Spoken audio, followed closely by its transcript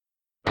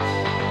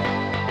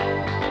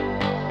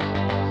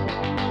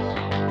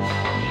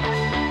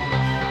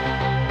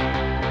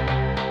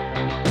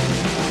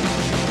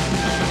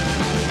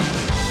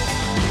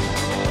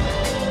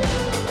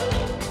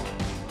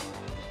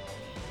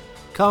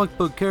Comic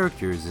Book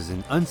Characters is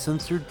an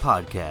uncensored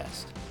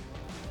podcast.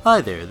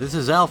 Hi there, this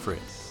is Alfred,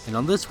 and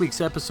on this week's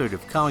episode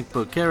of Comic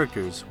Book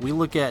Characters, we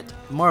look at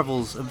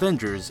Marvel's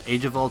Avengers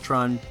Age of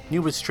Ultron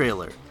newest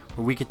trailer,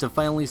 where we get to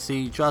finally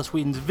see Joss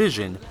Whedon's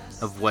vision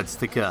of what's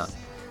to come.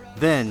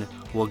 Then,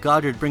 will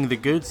Goddard bring the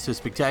goods to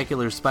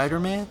Spectacular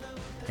Spider-Man?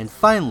 And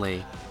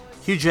finally,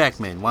 Hugh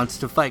Jackman wants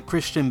to fight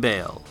Christian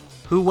Bale.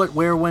 Who, what,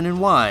 where, when,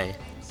 and why?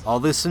 All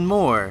this and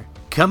more,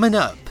 coming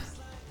up.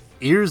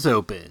 Ears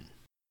open.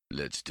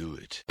 Let's do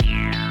it.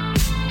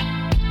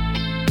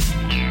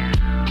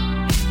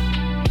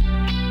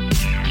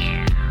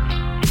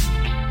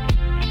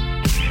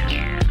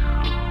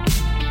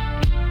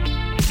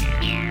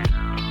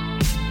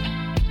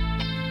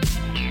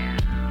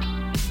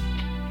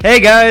 Hey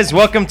guys,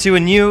 welcome to a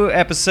new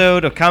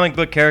episode of Comic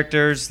Book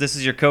Characters. This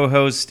is your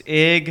co-host,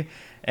 Ig,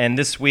 and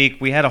this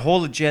week we had a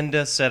whole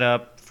agenda set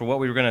up for what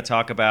we were going to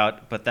talk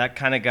about, but that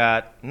kind of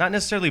got not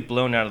necessarily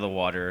blown out of the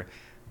water,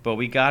 but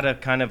we got to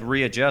kind of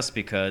readjust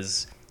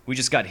because we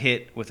just got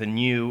hit with a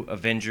new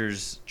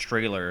Avengers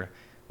trailer,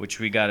 which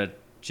we got to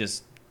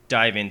just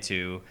dive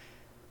into.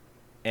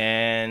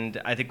 And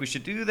I think we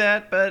should do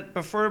that, but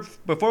before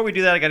we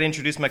do that, I got to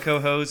introduce my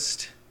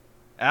co-host,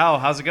 Al.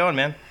 How's it going,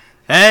 man?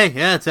 Hey,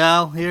 yeah, it's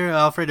Al here,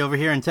 Alfred over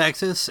here in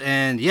Texas,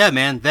 and yeah,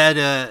 man,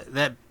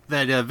 that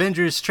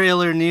Avengers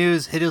trailer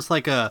news hit us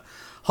like a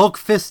Hulk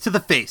fist to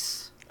the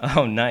face.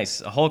 Oh,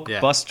 nice. A Hulk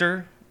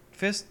Buster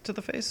fist to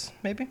the face,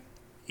 maybe?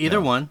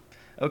 Either one.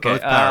 Okay.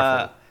 Both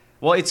powerful.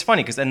 Well, it's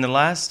funny because in the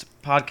last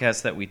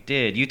podcast that we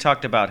did, you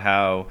talked about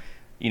how,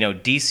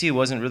 DC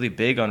wasn't really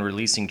big on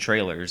releasing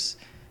trailers,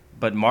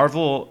 but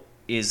Marvel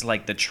is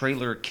like the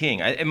trailer king.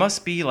 It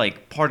must be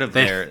like part of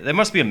there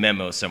must be a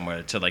memo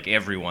somewhere to like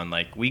everyone,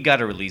 like we got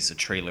to release a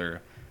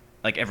trailer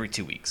like every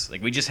 2 weeks.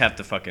 Like we just have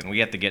to we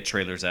have to get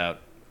trailers out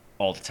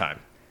all the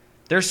time.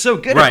 They're so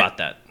good about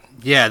that.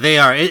 Yeah, they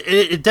are.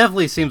 It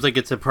definitely seems like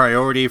it's a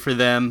priority for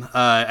them.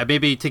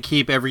 Maybe to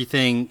keep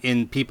everything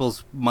in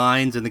people's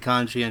minds and in the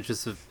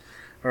conscience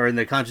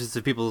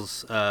of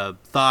people's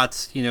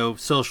thoughts.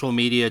 Social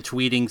media,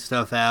 tweeting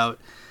stuff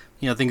out.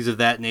 Things of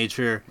that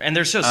nature. And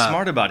they're so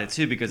smart about it,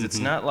 too, because it's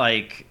not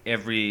like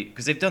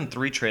because they've done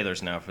 3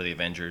 trailers now for the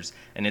Avengers,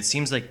 and it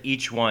seems like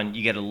each one,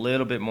 you get a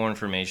little bit more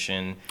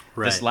information.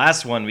 Right. This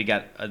last one, we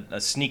got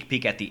a sneak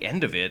peek at the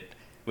end of it,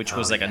 which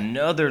was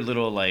another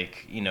little,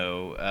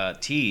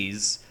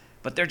 tease.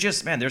 But they're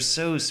just, they're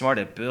so smart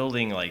at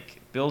building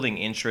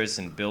interest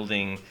and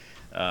building,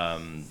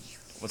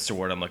 what's the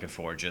word I'm looking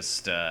for?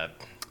 Just...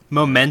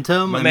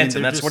 Momentum?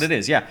 Momentum, that's what it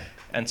is, yeah.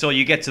 Until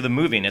you get to the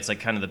movie, and it's like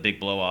kind of the big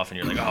blow off, and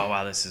you're like, oh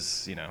wow, this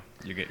is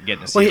you're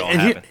getting to see it all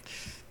happen.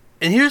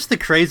 And here's the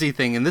crazy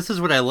thing, and this is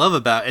what I love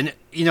about, and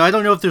I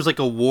don't know if there's like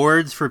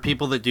awards for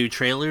people that do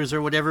trailers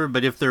or whatever,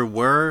 but if there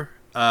were,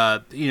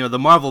 the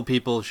Marvel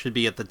people should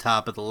be at the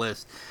top of the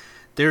list.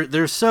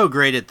 They're so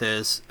great at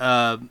this.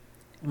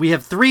 We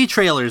have 3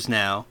 trailers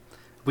now.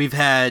 We've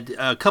had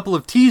a couple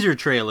of teaser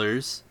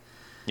trailers.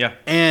 Yeah.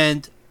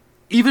 And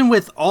even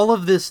with all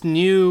of this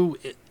new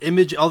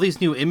image, all these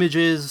new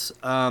images,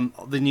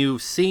 the new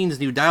scenes,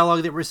 new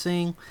dialogue that we're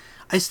seeing,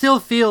 I still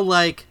feel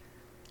like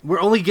we're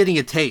only getting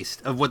a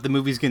taste of what the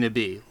movie's going to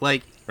be.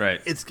 Like,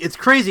 right. It's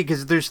crazy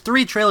because there's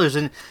 3 trailers,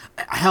 and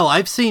hell,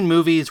 I've seen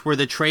movies where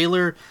the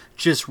trailer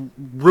just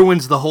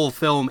ruins the whole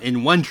film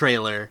in one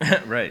trailer.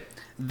 Right.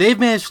 They've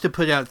managed to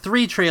put out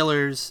 3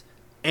 trailers,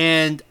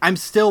 and I'm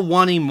still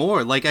wanting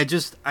more. Like,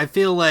 I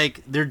feel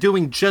like they're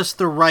doing just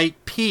the right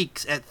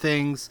peaks at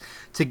things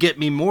to get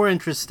me more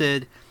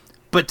interested,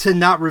 but to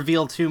not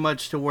reveal too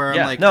much to where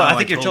I'm like, no, oh, I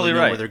think you're totally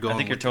right. I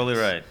think you're totally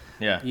right.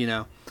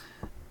 Yeah.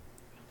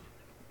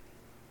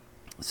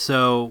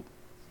 So.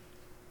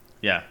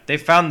 Yeah, they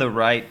found the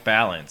right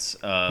balance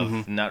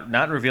of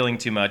not revealing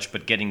too much,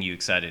 but getting you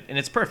excited, and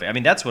it's perfect. I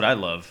mean, that's what I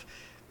love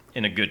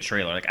in a good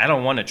trailer. Like, I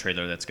don't want a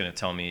trailer that's going to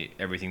tell me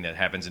everything that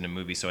happens in a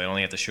movie, so I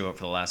only have to show up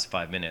for the last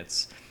 5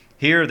 minutes.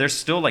 Here, there's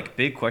still like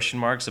big question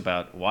marks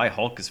about why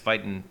Hulk is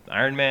fighting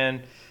Iron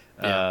Man.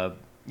 Yeah.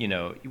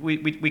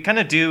 We kind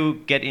of do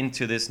get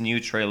into this new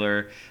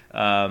trailer.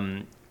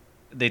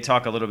 They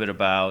talk a little bit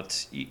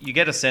about, you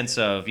get a sense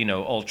of,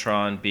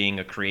 Ultron being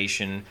a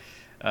creation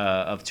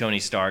of Tony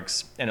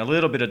Stark's, and a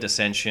little bit of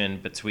dissension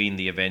between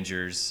the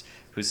Avengers,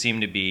 who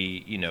seem to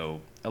be,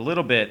 a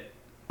little bit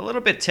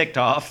ticked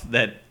off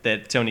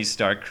that Tony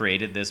Stark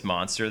created this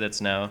monster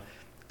that's now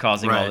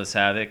causing all this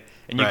havoc.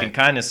 And you can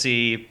kind of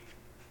see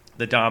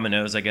the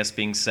dominoes, I guess,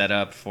 being set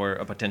up for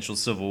a potential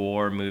Civil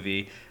War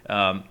movie.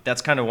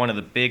 That's kind of one of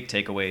the big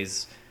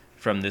takeaways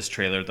from this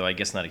trailer, though I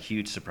guess not a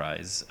huge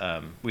surprise.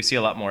 We see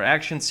a lot more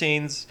action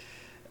scenes,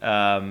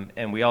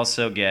 and we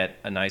also get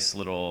a nice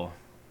little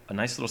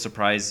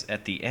surprise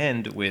at the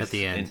end with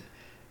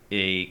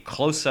a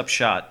close-up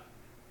shot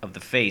of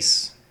the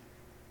face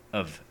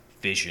of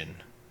Vision.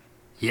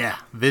 Yeah,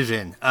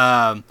 Vision.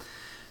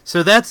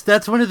 So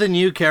that's one of the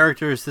new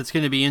characters that's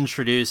going to be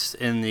introduced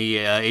in the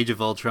Age of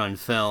Ultron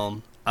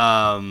film.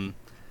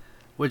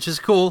 which is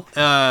cool.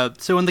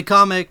 So in the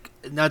comic,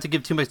 not to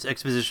give too much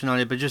exposition on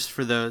it, but just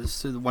for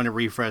those who want to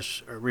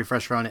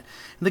refresher on it.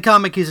 In the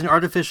comic, he's an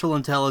artificial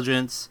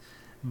intelligence,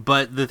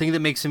 but the thing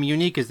that makes him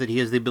unique is that he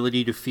has the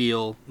ability to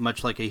feel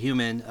much like a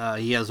human.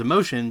 He has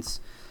emotions,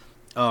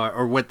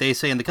 or what they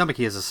say in the comic,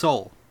 he has a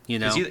soul. You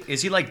know,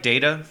 is he like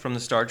Data from the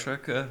Star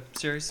Trek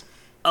series?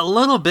 A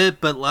little bit,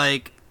 but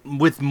like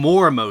with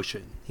more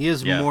emotion. He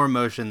has more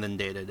emotion than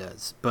Data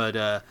does.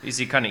 But is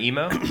he kind of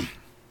emo?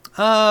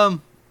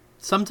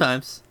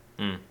 Sometimes.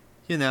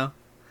 You know.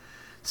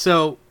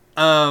 So,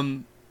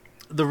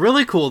 the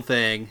really cool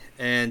thing,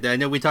 and I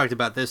know we talked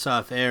about this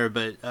off air,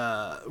 but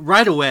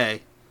right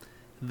away,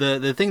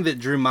 the thing that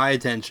drew my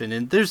attention,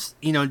 and there's,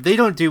 they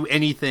don't do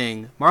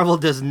anything. Marvel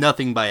does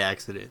nothing by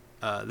accident.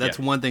 That's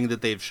one thing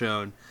that they've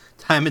shown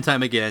time and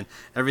time again.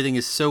 Everything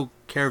is so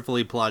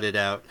carefully plotted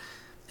out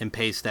and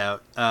paced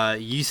out.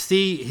 You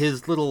see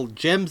his little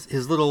gems,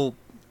 he's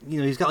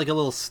got like a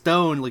little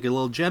stone, like a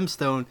little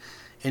gemstone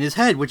in his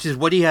head, which is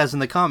what he has in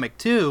the comic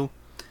too.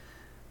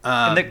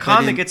 In the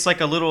comic, it's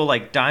like a little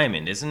like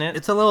diamond, isn't it?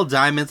 It's a little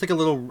diamond. It's like a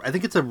little, I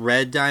think it's a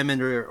red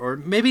diamond,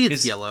 or maybe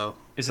it's yellow.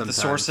 Is it the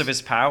source of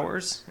his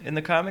powers in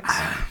the comics?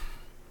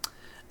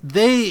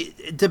 They,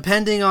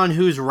 depending on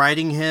who's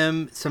writing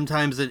him,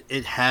 sometimes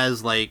it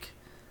has like,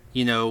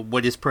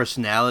 what his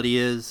personality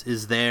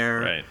is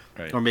there.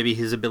 Right. Or maybe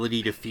his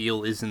ability to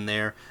feel isn't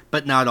there,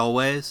 but not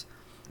always.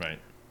 Right.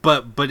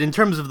 But in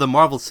terms of the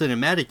Marvel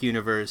Cinematic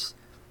Universe,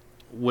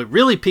 what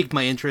really piqued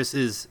my interest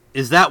is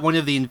that one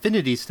of the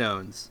Infinity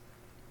Stones.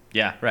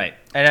 Yeah, right.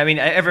 And I mean,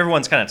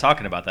 everyone's kind of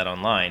talking about that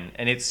online,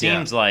 and it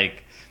seems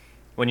like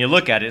when you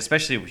look at it,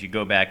 especially if you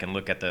go back and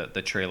look at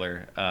the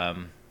trailer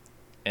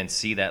and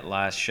see that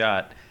last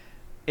shot,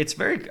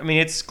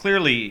 it's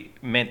clearly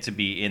meant to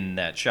be in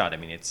that shot. I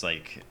mean, it's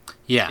like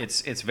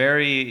it's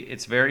very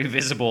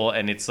visible,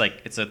 and it's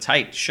like it's a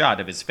tight shot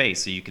of his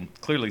face, so you can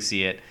clearly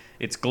see it.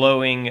 It's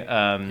glowing,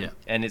 and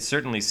it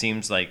certainly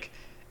seems like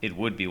it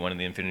would be one of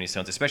the Infinity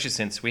Stones, especially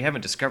since we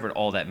haven't discovered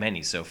all that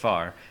many so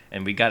far,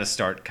 and we got to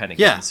start kind of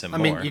getting some more.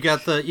 I mean, you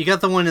got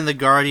the one in the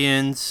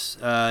Guardians,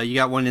 you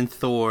got one in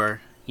Thor,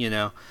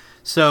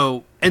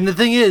 So, and the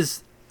thing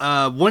is,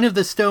 one of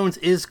the stones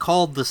is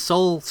called the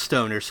Soul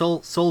Stone or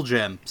Soul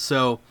Gem.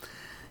 So,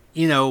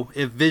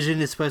 if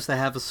Vision is supposed to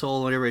have a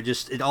soul, or whatever,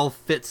 it all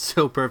fits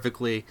so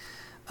perfectly.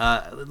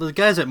 The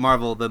guys at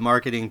Marvel, the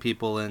marketing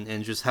people,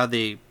 and just how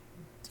they.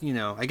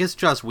 I guess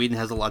Joss Whedon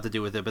has a lot to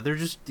do with it, but they're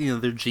just,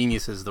 they're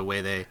geniuses the way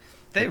they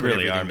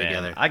really are, man.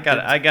 Together. I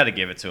got to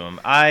give it to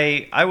them.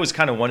 I was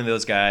kind of one of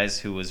those guys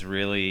who was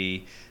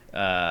really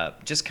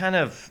just kind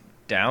of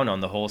down on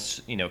the whole,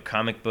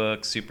 comic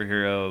book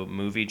superhero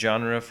movie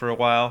genre for a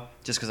while,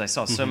 just because I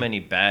saw so many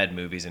bad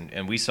movies,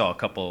 and we saw a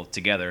couple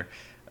together.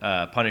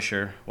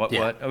 Punisher, what? We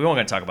won't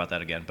gonna talk about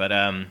that again, but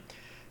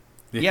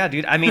yeah,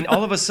 dude. I mean,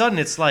 all of a sudden,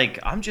 it's like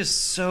I'm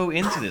just so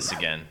into this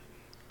again,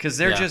 because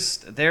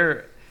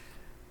they're.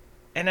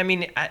 And I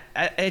mean,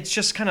 it's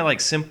just kind of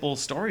like simple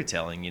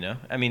storytelling,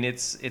 I mean,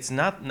 it's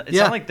not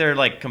like they're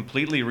like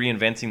completely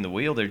reinventing the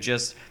wheel.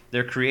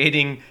 They're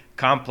creating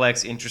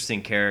complex,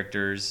 interesting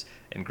characters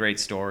and great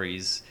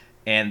stories,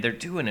 and they're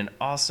doing an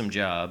awesome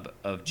job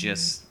of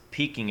just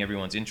piquing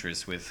everyone's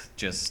interest with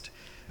just,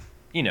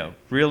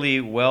 really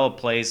well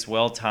placed,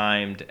 well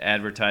timed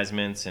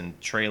advertisements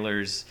and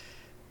trailers.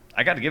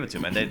 I got to give it to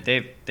them, man.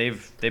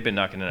 They've been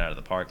knocking it out of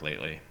the park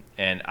lately.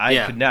 And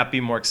I could not be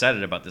more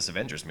excited about this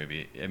Avengers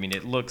movie. I mean,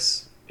 it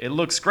looks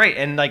great.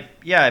 And like,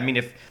 I mean,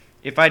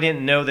 if I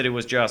didn't know that it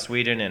was Joss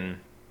Whedon and,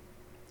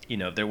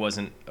 there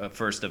wasn't a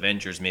first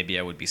Avengers, maybe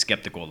I would be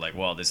skeptical. Like,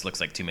 well, this looks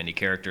like too many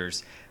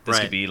characters. This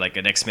could be like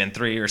an X-Men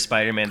 3 or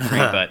Spider-Man 3.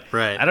 But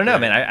I don't know,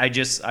 man.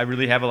 I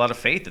really have a lot of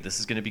faith that this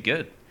is going to be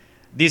good.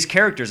 These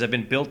characters have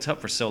been built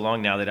up for so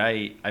long now that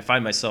I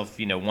find myself,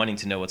 wanting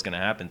to know what's going to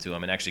happen to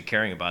them and actually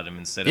caring about them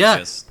instead of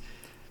just,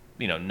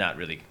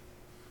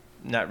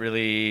 not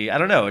really, I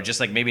don't know,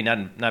 just like maybe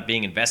not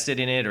being invested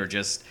in it, or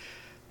just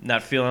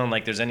not feeling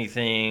like there's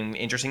anything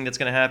interesting that's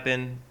going to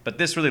happen. But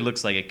this really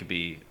looks like it could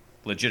be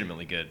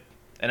legitimately good.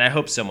 And I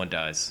hope someone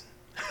dies.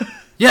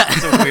 Yeah.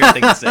 It's a weird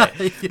thing to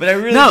say. But I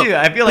really do.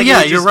 I feel like it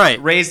would just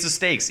raise the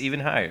stakes even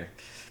higher.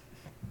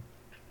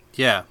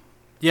 Yeah.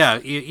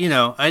 Yeah,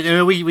 I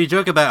know we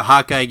joke about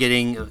Hawkeye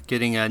getting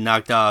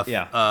knocked off.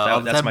 Yeah,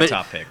 that's my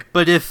top pick.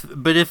 But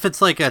if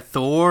it's like a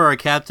Thor or a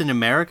Captain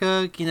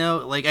America,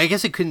 like I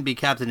guess it couldn't be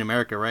Captain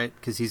America, right?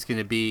 Because he's going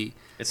to be.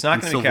 It's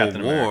not going to be Captain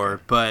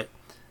America. But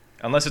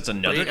unless it's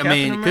another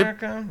Captain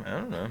America, I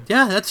don't know.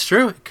 Yeah, that's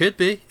true. It could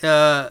be.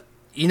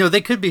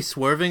 They could be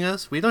swerving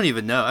us. We don't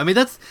even know. I mean,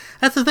 that's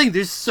the thing.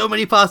 There's so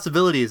many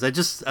possibilities.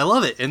 I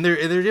love it, and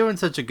they're doing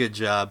such a good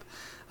job.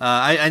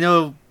 I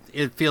know.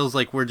 It feels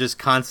like we're just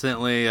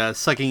constantly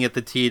sucking at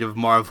the teat of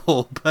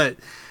Marvel, but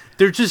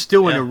they're just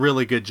doing a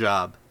really good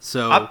job.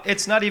 So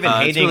it's not even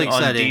hating really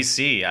on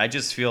DC. I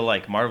just feel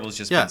like Marvel's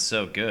just been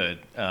so good,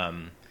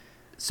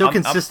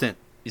 consistent.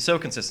 So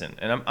consistent,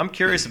 and I'm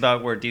curious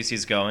about where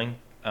DC's going.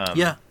 But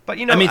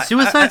I mean,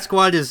 Suicide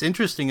Squad is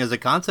interesting as a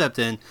concept,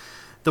 and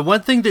The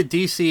one thing that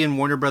DC and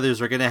Warner Brothers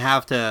are going to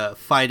have to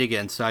fight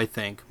against, I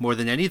think, more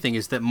than anything,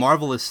 is that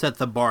Marvel has set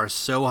the bar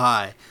so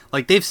high.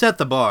 Like, they've set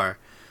the bar.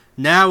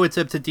 Now it's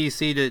up to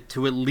DC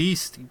to at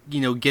least,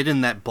 get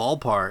in that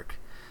ballpark.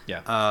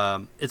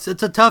 Yeah. It's a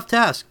tough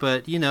task,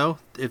 but,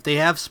 if they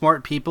have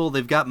smart people,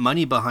 they've got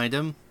money behind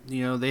them,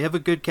 they have a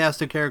good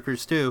cast of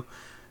characters, too.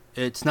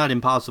 It's not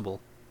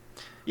impossible.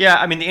 Yeah,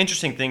 I mean, the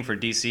interesting thing for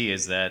DC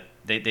is that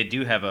they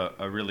do have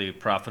a really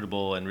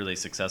profitable and really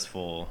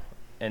successful,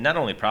 and not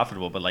only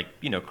profitable, but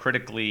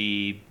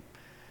critically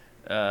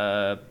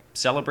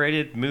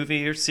celebrated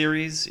movie or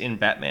series in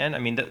Batman. I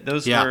mean,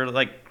 those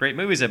were great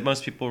movies that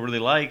most people really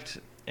liked,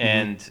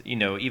 and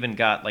even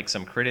got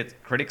some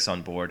critics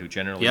on board who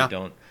generally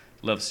don't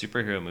love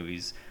superhero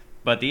movies.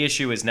 But the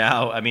issue is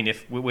now, I mean,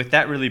 if with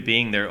that really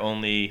being their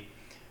only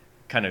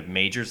kind of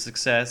major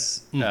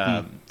success,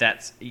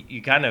 that's,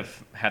 you kind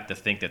of have to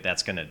think that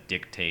that's going to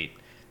dictate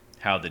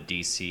how the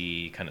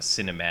DC kind of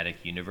cinematic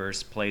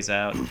universe plays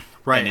out.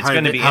 Right, and it's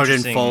going to be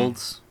interesting. How it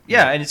unfolds.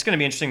 Yeah, and it's going to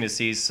be interesting to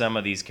see some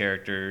of these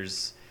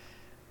characters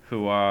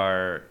who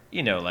are,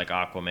 like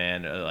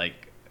Aquaman,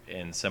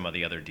 and some of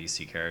the other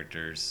DC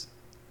characters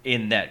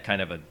in that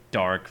kind of a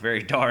dark,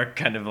 very dark,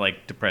 kind of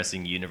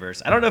depressing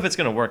universe. I don't know if it's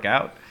going to work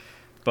out,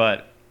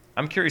 but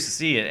I'm curious to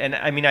see it. And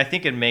I mean, I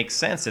think it makes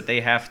sense that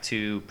they have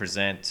to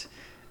present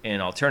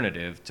an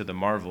alternative to the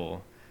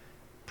Marvel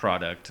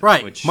product.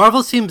 Right. Which,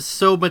 Marvel seems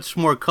so much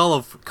more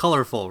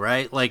colorful,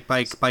 right? Like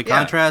by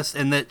contrast,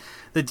 and that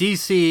the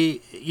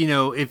DC,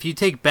 if you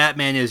take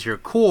Batman as your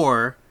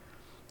core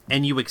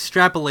and you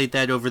extrapolate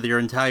that over their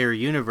entire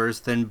universe,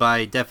 then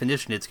by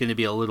definition it's going to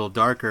be a little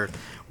darker.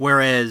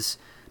 Whereas,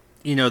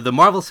 the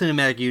Marvel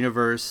Cinematic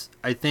Universe,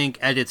 I think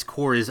at its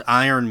core is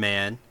Iron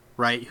Man,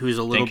 right? Who's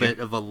a little bit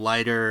of a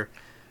lighter,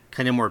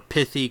 kind of more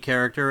pithy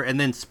character. And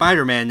then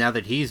Spider-Man, now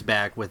that he's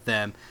back with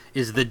them,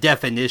 is the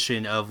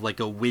definition of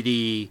a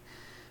witty,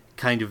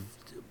 kind of,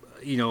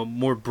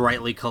 more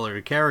brightly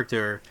colored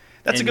character.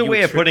 That's a good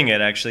way of putting it,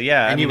 actually.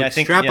 Yeah, and I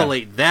think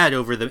extrapolate that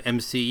over the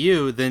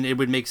MCU, then it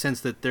would make sense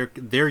that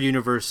their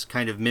universe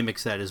kind of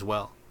mimics that as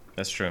well.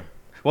 That's true.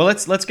 Well,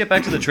 let's get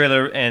back to the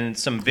trailer and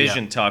some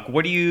Vision talk.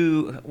 What do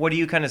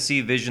you kind of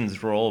see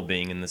Vision's role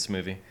being in this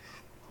movie?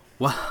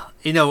 Well,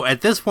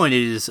 at this point,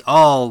 it is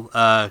all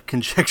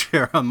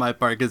conjecture on my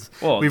part, because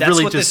we've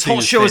really just this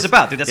whole show is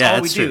about, dude. That's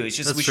all we do. It's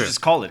just we should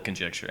just call it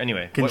conjecture.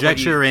 Anyway,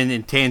 conjecture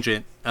and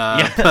tangent.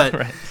 But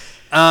right.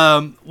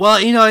 Well,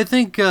 I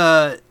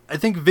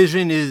think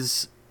Vision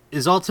is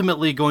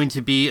ultimately going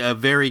to be a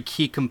very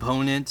key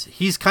component.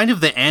 He's kind of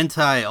the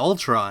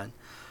anti-Ultron.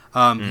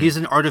 He's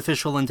an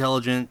artificial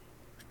intelligent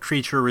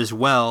creature as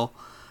well,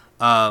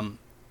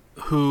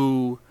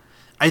 who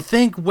I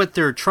think what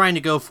they're trying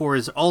to go for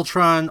is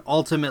Ultron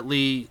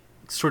ultimately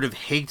sort of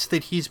hates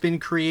that he's been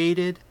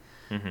created,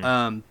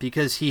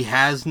 because he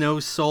has no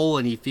soul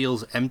and he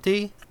feels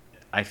empty.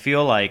 I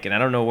feel like, and I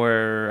don't know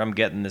where I'm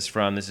getting this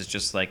from, this is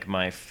just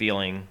my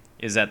feeling,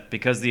 is that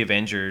because the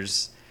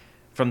Avengers,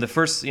 from the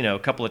first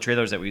couple of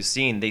trailers that we've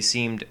seen, they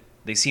seemed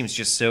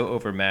just so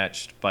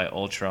overmatched by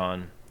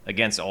Ultron,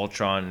 against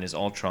Ultron and his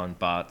Ultron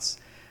bots,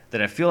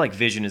 that I feel like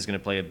Vision is going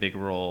to play a big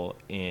role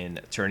in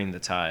turning the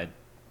tide,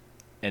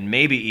 and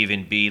maybe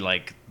even be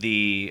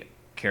the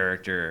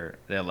character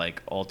that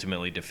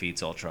ultimately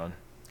defeats Ultron.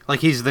 Like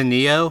he's the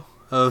Neo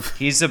of.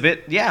 He's a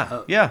bit,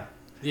 yeah.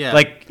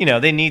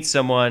 They need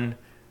someone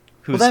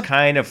who's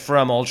kind of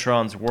from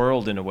Ultron's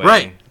world in a way.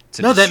 Right.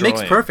 No, that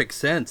makes perfect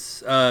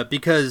sense.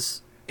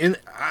 Because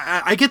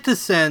I get the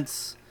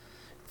sense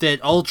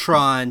that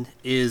Ultron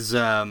is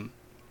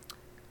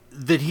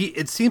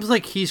it seems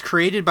like he's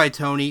created by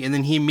Tony, and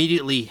then he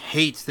immediately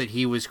hates that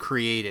he was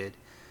created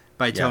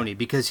by Tony,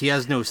 because he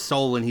has no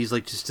soul and he's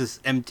just this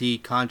empty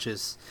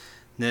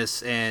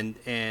consciousness, and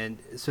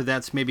so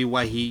that's maybe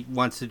why he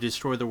wants to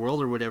destroy the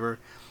world or whatever.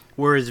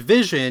 Whereas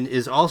Vision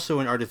is also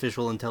an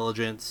artificial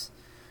intelligence,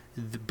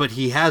 but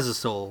he has a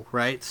soul,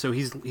 right? So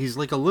he's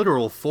like a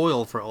literal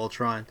foil for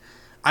Ultron.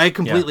 I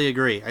completely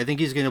agree. I think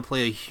he's going to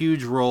play a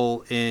huge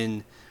role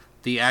in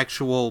the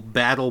actual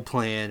battle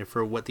plan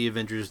for what the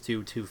Avengers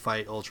do to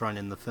fight Ultron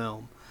in the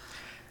film.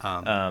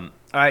 All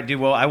right, dude.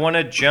 Well, I want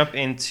to jump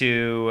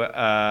into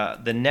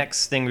the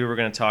next thing we were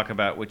going to talk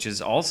about, which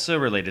is also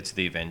related to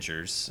the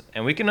Avengers,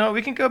 and we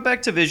can go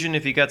back to Vision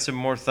if you got some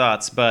more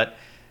thoughts. But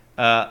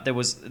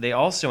they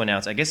also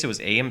announced, I guess it was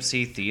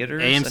AMC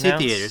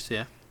Theaters,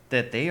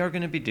 that they are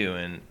going to be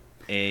doing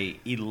a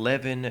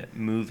 11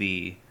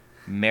 movie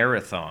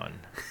marathon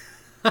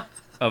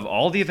of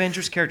all the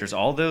Avengers characters,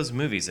 all those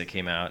movies that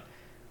came out.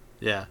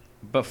 Yeah.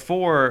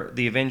 Before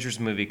the Avengers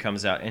movie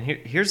comes out, and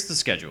here's the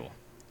schedule.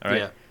 All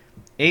right. Yeah.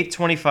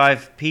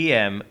 8:25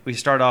 p.m. We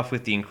start off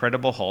with The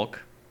Incredible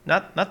Hulk.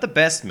 Not the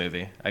best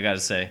movie, I gotta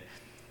say.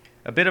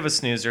 A bit of a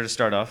snoozer to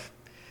start off.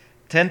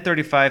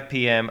 10:35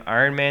 p.m.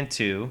 Iron Man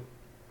 2.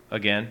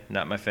 Again,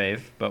 not my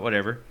fave, but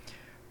whatever.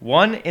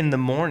 1 in the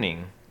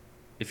morning.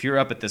 If you're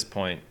up at this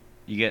point,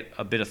 you get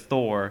a bit of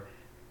Thor.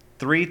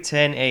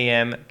 3:10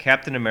 a.m.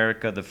 Captain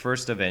America: The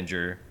First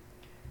Avenger.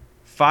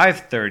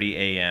 5:30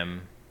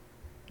 a.m.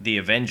 The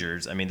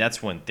Avengers, I mean,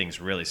 that's when things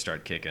really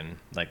start kicking.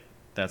 Like,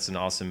 that's an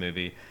awesome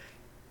movie.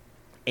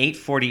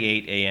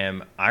 8:48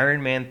 a.m.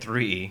 Iron Man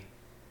 3.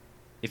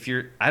 If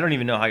you're, I don't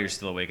even know how you're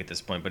still awake at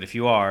this point, but if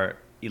you are,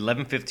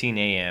 11:15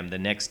 a.m. the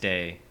next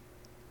day,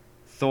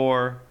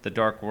 Thor: The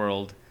Dark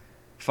World,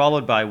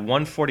 followed by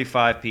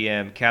 1:45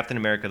 p.m. Captain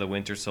America: The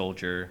Winter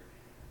Soldier,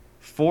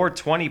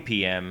 4:20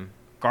 p.m.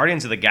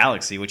 Guardians of the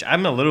Galaxy, which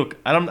I'm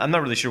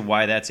not really sure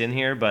why that's in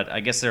here, but I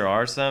guess there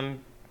are some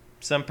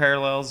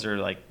parallels or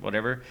like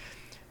whatever.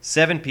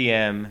 7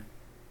 p.m.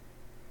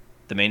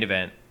 the main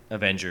event,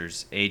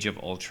 Avengers: Age of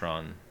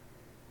Ultron.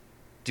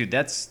 Dude,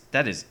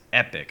 that is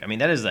epic. I mean,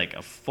 that is like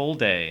a full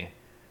day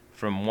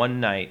from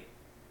one night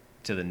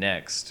to the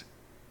next.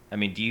 I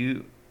mean,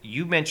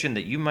 you mentioned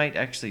that you might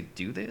actually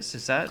do this?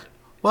 Is that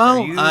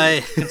Well,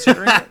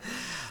 considering it?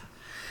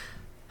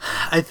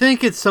 I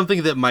think it's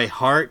something that my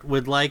heart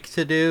would like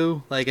to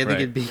do. Like, I think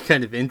Right. it'd be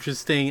kind of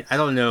interesting. I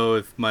don't know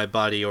if my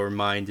body or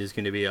mind is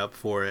going to be up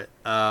for it.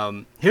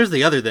 Here's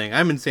the other thing.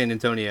 I'm in San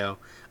Antonio.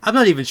 I'm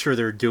not even sure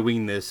they're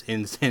doing this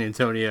in San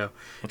Antonio.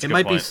 That's a It good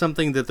might be point.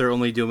 something that they're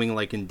only doing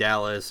like in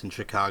Dallas and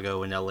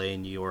Chicago and LA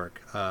and New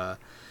York.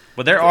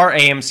 Well, there are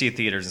AMC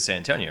theaters in San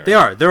Antonio,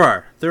 right?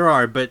 There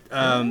are. But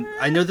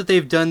I know that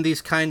they've done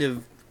these kind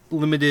of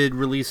limited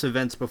release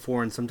events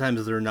before, and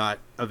sometimes they're not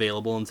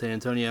available in San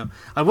Antonio.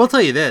 I will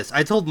tell you this.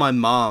 I told my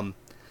mom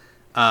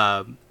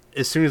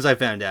as soon as I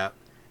found out,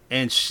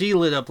 and she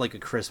lit up like a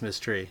Christmas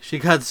tree. She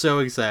got so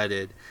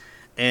excited.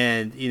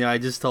 And, I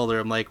just told her,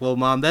 I'm like, well,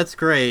 Mom, that's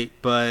great,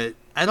 but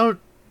I don't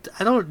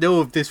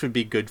know if this would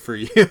be good for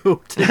you to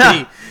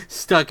be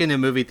stuck in a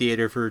movie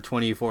theater for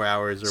 24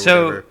 hours or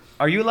whatever. So,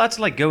 are you allowed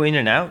to like go in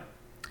and out?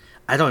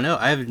 I don't know.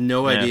 I have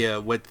no Yeah.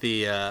 idea what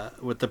the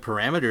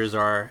parameters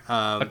are.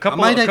 A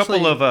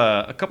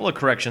couple of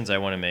corrections I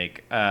want to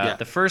make. Yeah.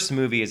 The first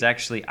movie is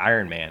actually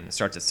Iron Man. It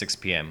starts at 6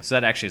 p.m. So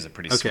that actually is a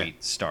pretty Okay.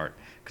 sweet start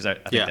because I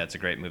think Yeah. that's a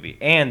great movie.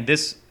 And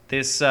this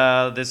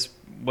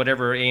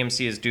whatever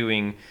AMC is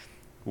doing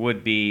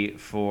would be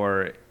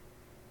for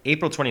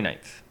April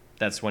 29th.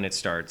 That's when it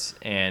starts,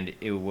 and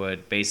it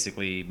would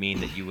basically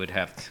mean that you would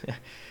have to,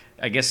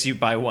 I guess you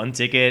buy one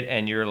ticket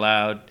and you're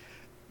allowed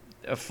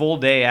a full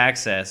day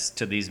access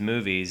to these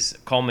movies,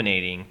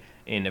 culminating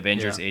in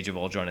Avengers: Yeah. Age of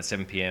Ultron at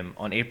 7 p.m.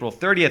 on April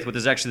 30th, which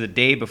is actually the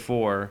day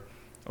before,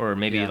 or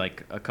maybe Yeah.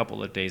 like a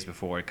couple of days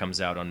before it comes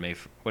out on May.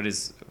 What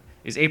is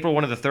April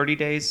one of the 30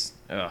 days?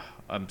 Ugh,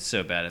 I'm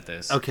so bad at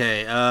this.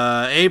 Okay,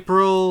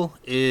 April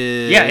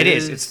is... Yeah, it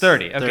is. It's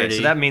 30. Okay, 30.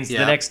 so that means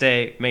Yeah. the next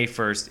day, May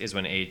 1st, is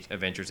when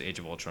Avengers: Age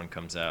of Ultron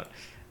comes out.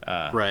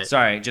 Right.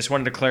 Sorry, just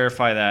wanted to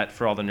clarify that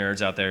for all the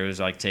nerds out there who's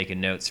like taking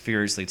notes,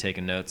 furiously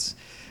taking notes.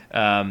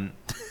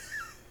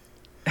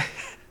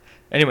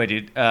 Anyway,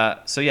 dude.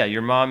 So yeah,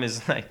 your mom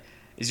is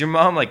your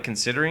mom like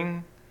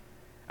considering?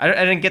 I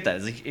didn't get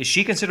that. Is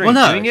she considering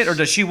Well, no, doing it, or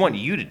does she want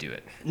you to do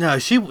it? No,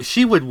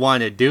 she would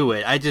want to do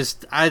it.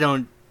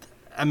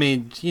 I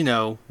mean,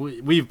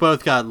 we've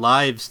both got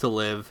lives to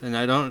live, and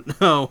I don't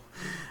know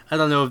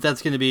if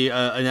that's going to be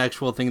an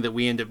actual thing that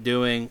we end up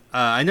doing.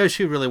 I know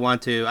she would really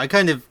want to.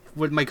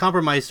 What my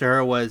compromise to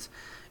her was,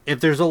 if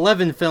there's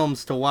 11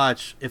 films to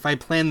watch, if I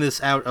plan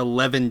this out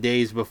 11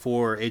 days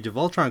before Age of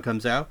Ultron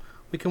comes out,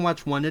 we can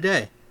watch one a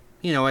day,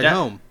 at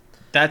home.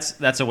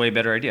 That's a way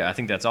better idea. I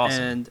think that's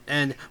awesome.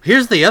 And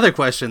here's the other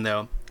question,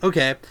 though.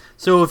 Okay,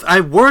 so if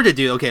I were to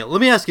do... Okay,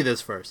 let me ask you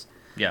this first.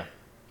 Yeah.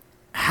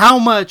 How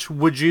much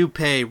would you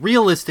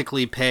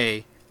realistically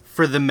pay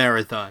for the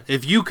marathon?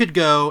 If you could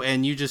go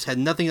and you just had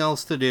nothing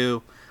else to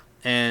do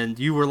and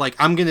you were like,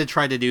 I'm going to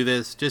try to do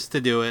this just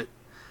to do it.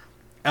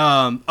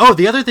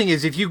 The other thing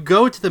is, if you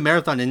go to the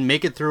marathon and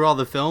make it through all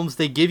the films,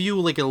 they give you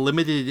like a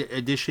limited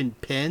edition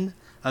pin,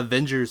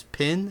 Avengers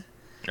pin.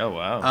 Oh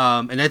wow.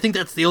 And I think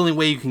that's the only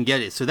way you can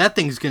get it. So that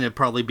thing's going to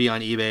probably be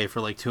on eBay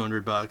for like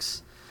 $200.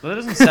 Well, that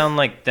doesn't sound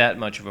like that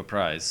much of a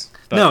prize.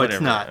 But No, whatever.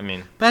 it's not. I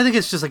mean, but I think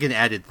it's just like an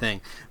added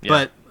thing. Yeah.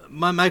 But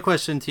my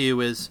question to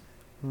you is,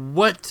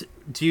 what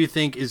do you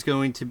think is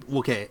going to...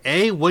 Okay,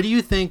 A, what do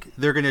you think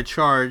they're going to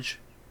charge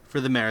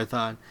for the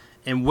marathon?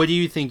 And what do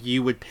you think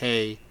you would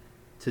pay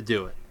to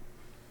do it?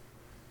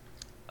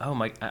 oh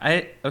my.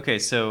 Okay,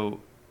 so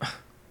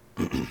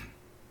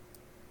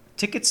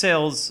ticket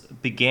sales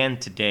began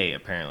today,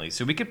 apparently.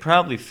 So we could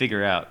probably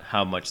figure out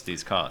how much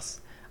these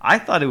cost. I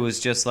thought it was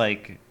just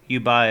like you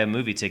buy a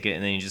movie ticket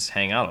and then you just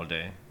hang out all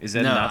day. Is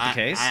that not the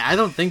case? I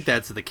don't think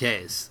that's the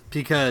case.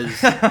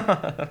 Because...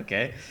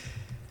 Okay.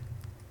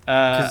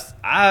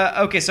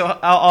 Okay, so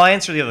I'll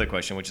answer the other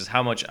question, which is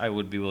how much I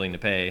would be willing to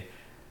pay.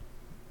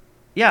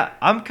 Yeah,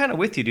 I'm kind of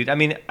with you, dude. I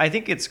mean, I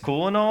think it's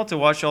cool and all to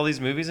watch all these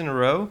movies in a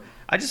row.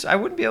 I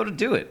wouldn't be able to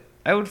do it.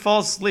 I would fall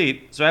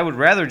asleep, so I would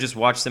rather just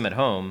watch them at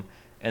home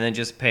and then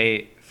just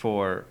pay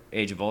for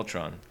Age of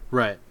Ultron.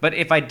 Right. But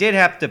if I did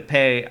have to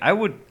pay, I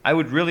would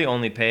really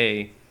only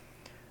pay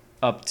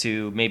up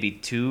to maybe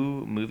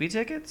 2 movie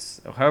tickets,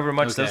 or however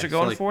much those are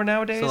going for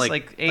nowadays. So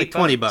like $8, like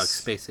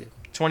 $20, basically.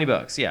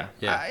 $20, yeah.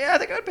 Yeah. I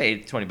think I'd pay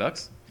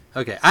 $20.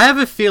 Okay, I have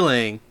a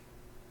feeling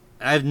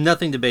I have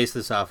nothing to base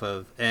this off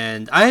of.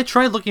 And I had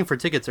tried looking for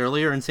tickets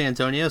earlier in San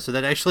Antonio, so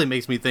that actually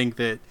makes me think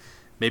that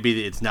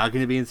maybe it's not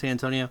going to be in San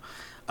Antonio.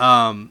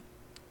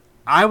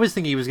 I was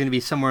thinking it was going to be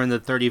somewhere in the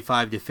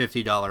 $35 to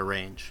 $50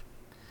 range.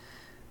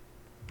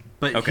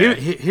 But okay.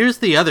 here's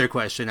the other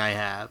question I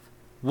have.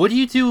 What do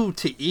you do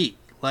to eat?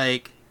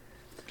 Like,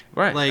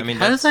 right. Like, I mean,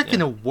 how is that going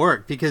to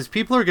work? Because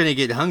people are going to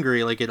get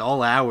hungry, like, at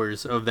all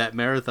hours of that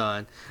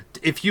marathon.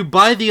 If you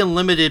buy the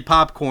unlimited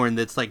popcorn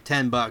that's like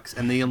 $10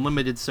 and the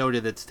unlimited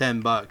soda that's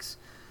 $10,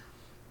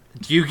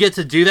 do you get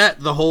to do that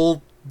the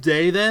whole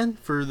day then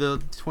for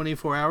the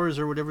 24 hours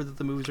or whatever that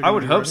the movies are going to be? I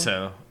would hope running?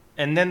 so.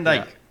 And then,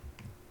 like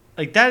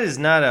that is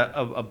not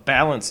a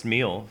balanced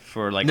meal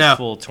for, like, No. a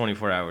full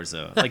 24 hours,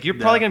 though. Like, you're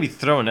probably going to be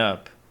throwing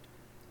up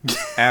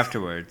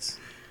afterwards.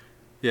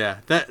 Yeah,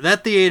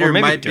 that theater Or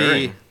maybe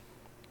during.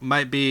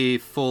 might be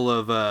full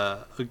of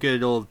a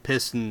good old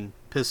piss and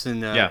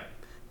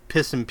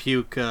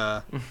puke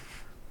I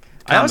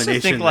also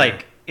think there.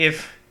 like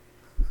if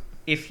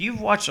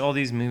you've watched all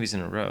these movies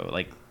in a row,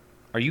 like,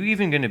 are you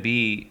even gonna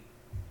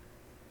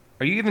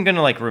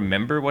like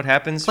remember what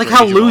happens? Like, for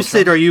how Age of lucid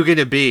Ultron? are you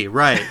gonna be,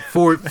 right?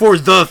 For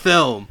the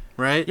film,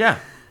 right? Yeah.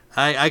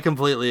 I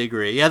completely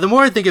agree. Yeah, the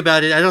more I think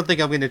about it, I don't think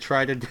I'm gonna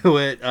try to do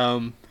it.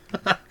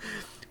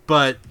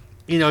 But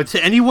you know,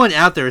 to anyone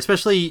out there,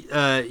 especially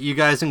you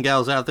guys and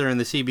gals out there in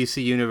the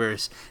CBC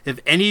universe, if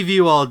any of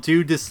you all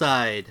do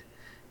decide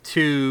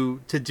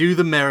to do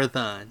the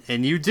marathon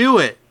and you do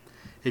it,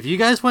 if you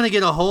guys want to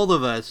get a hold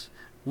of us,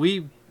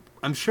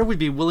 I'm sure we'd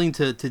be willing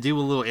to do a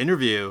little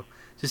interview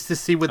just to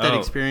see what that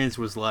experience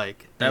was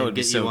like. That would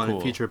be get so you on cool.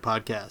 a future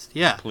podcast.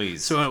 Yeah,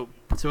 Please. So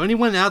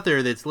anyone out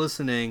there that's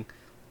listening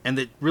and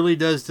that really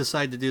does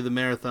decide to do the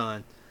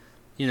marathon,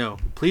 you know,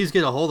 please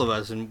get a hold of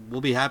us and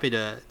we'll be happy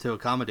to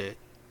accommodate.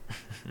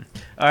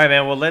 All right,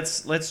 man. Well,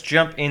 let's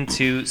jump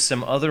into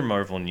some other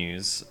Marvel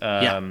news.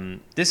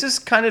 This is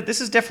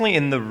definitely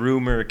in the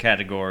rumor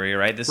category,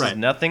 right? This is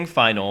nothing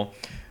final,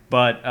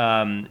 but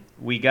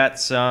we got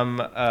some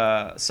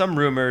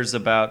rumors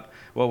about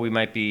what we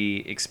might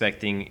be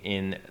expecting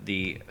in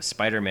the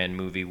Spider-Man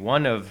movie.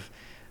 One of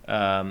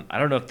I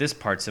don't know if this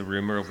part's a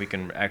rumor, or if we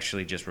can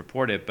actually just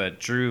report it, but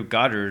Drew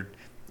Goddard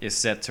is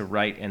set to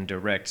write and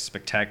direct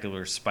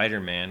Spectacular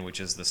Spider-Man, which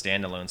is the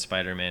standalone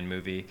Spider-Man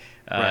movie.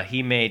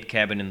 He made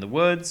Cabin in the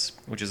Woods,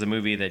 which is a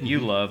movie that you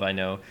love, I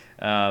know.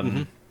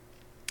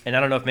 And I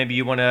don't know if maybe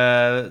you want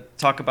to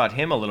talk about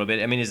him a little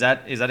bit. I mean, is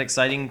that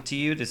exciting to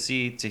you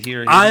to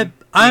hear him?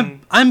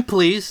 I'm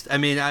pleased. I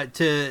mean, not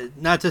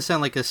to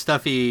sound like a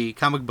stuffy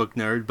comic book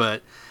nerd,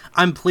 but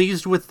I'm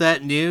pleased with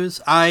that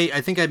news.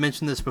 I think I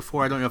mentioned this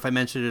before. I don't know if I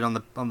mentioned it on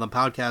the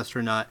podcast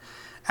or not.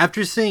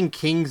 After seeing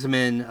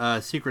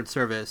Kingsman: Secret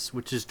Service,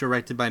 which is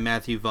directed by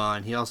Matthew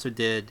Vaughn, he also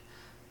did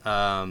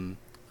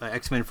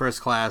X-Men: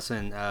 First Class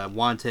and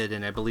Wanted,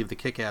 and I believe the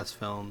Kick-Ass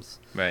films.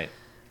 Right.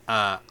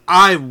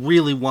 I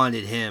really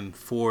wanted him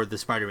for the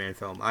Spider-Man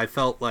film. I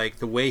felt like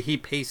the way he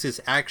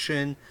paces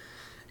action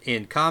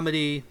and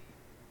comedy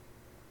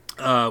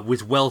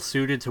was well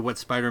suited to what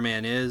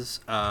Spider-Man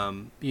is.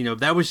 You know,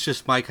 that was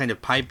just my kind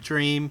of pipe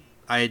dream.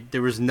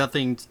 There was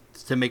nothing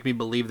to make me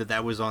believe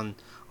that was on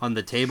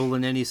the table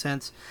in any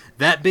sense.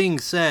 That being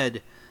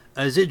said,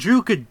 is it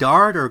Drew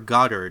Goddard or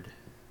Goddard?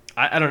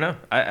 I don't know.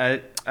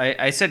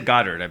 I said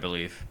Goddard, I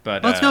believe,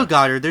 but let's go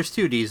Goddard. There's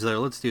two D's there.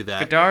 Let's do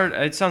that. Goddard.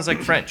 It sounds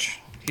like French.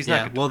 He's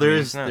not. Yeah. Well, there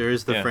is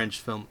the French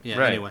film. Yeah.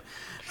 Right. Anyway,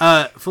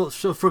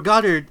 so for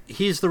Goddard,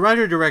 he's the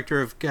writer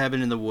director of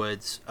Cabin in the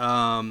Woods.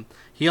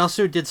 He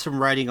also did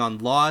some writing on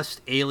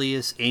Lost,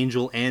 Alias,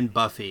 Angel, and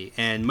Buffy,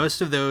 and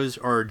most of those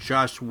are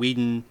Joss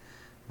Whedon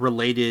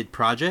related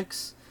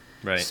projects.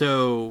 Right.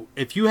 So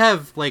if you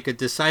have like a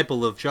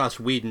disciple of Joss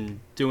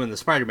Whedon doing the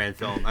Spider-Man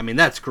film, I mean,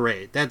 that's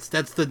great. That's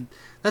the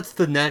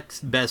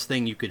next best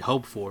thing you could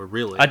hope for,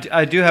 really.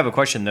 I do have a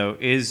question though.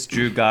 Is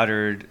Drew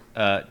Goddard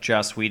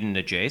Joss Whedon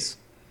to Jace?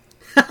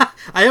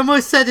 I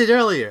almost said it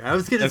earlier. I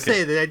was going to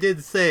say that. I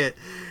didn't say it.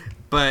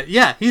 But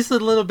yeah, he's a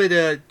little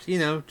bit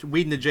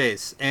Whedon to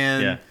Jace.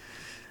 And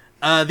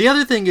the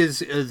other thing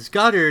is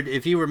Goddard,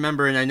 if you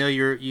remember, and I know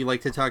you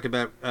like to talk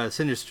about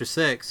Sinister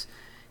Six,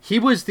 he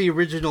was the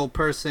original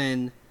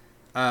person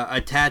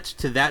attached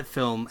to that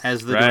film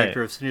as the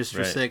director of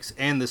Sinister Six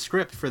and the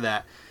script for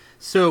that.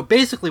 So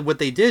basically what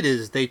they did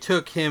is they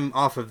took him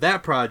off of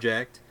that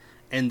project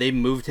and they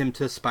moved him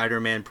to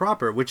Spider-Man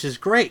proper, which is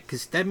great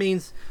because that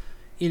means,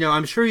 you know,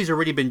 I'm sure he's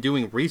already been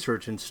doing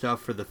research and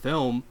stuff for the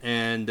film.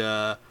 And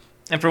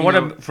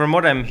from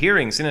what I'm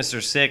hearing, Sinister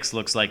Six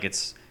looks like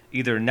it's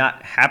either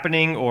not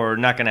happening or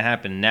not going to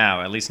happen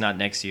now, at least not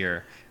next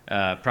year.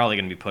 Probably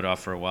going to be put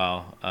off for a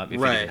while if it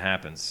even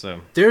happens.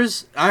 So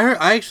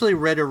I actually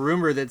read a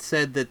rumor that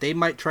said that they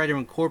might try to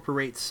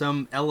incorporate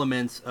some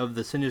elements of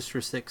the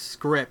Sinister Six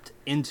script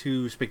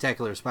into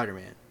Spectacular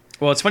Spider-Man.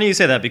 Well, it's funny you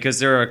say that because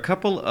there are a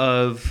couple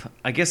of,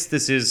 I guess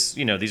this is,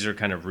 these are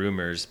kind of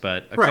rumors,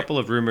 but a couple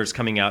of rumors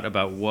coming out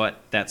about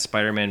what that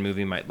Spider-Man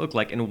movie might look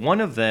like. And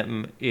one of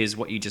them is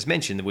what you just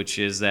mentioned, which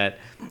is that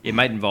it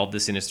might involve the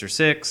Sinister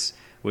Six,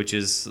 which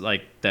is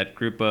like that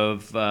group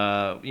of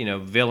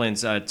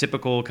villains,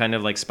 typical kind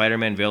of like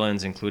Spider-Man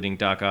villains, including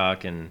Doc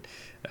Ock and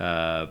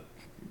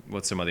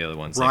what's some of the other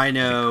ones?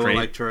 Rhino,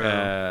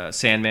 Electro,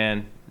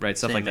 Sandman, right?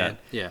 Stuff like that.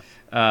 Yeah.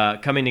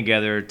 Coming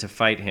together to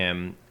fight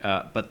him.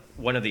 But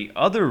one of the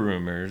other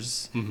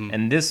rumors,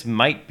 and this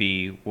might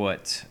be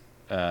what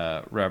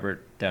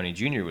Robert Downey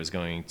Jr. was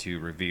going to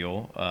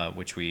reveal,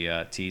 which we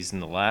teased in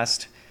the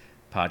last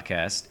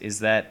podcast, is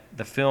that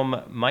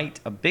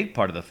a big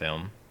part of the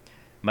film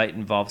might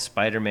involve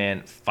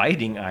Spider-Man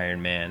fighting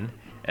Iron Man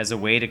as a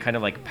way to kind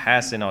of like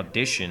pass an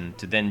audition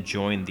to then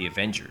join the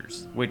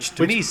Avengers, which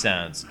to me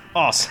sounds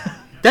awesome.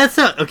 That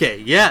sounds okay.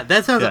 Yeah,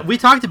 that sounds. Yeah. We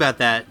talked about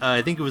that.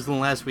 I think it was in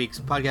last week's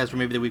podcast, or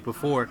maybe the week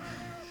before.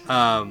 We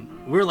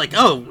were like,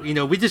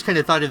 we just kind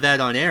of thought of that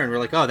on air, and we're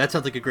like, oh, that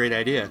sounds like a great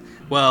idea.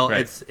 Well,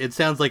 right. It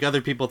sounds like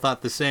other people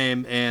thought the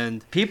same,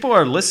 and people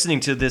are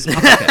listening to this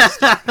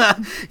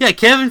podcast. Yeah,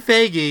 Kevin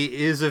Feige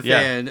is a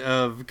fan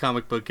of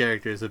comic book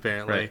characters,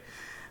 apparently. Right.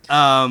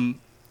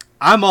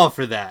 I'm all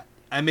for that.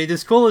 I mean,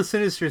 as cool as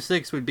Sinister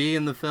Six would be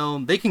in the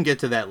film, they can get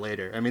to that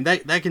later. I mean,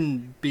 that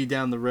can be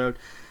down the road.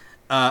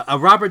 A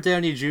Robert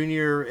Downey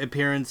Jr.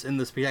 appearance in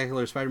the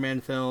Spectacular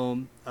Spider-Man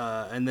film,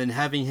 and then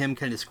having him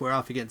kind of square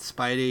off against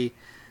Spidey,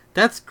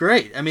 that's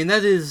great. I mean,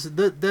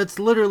 that's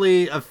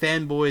literally a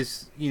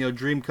fanboy's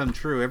dream come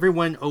true.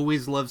 Everyone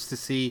always loves to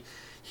see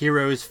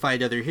heroes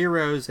fight other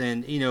heroes,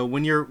 and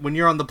when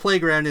you're on the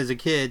playground as a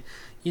kid,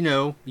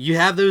 you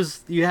have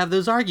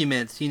those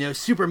arguments.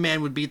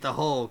 Superman would beat the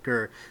Hulk,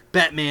 or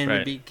Batman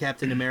would beat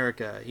Captain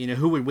America.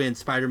 Who would win,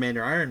 Spider-Man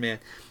or Iron Man?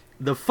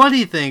 The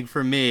funny thing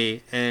for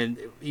me, and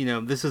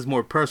this is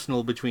more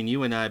personal between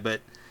you and I, but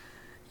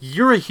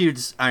you're a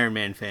huge Iron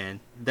Man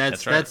fan.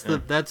 That's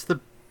the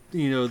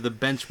the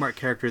benchmark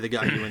character that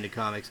got you into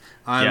comics.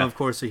 I'm of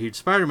course a huge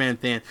Spider-Man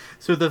fan.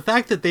 So the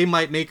fact that they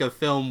might make a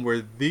film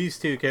where these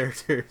two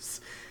characters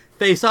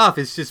face off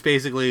is just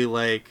basically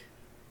like,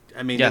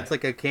 it's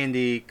like a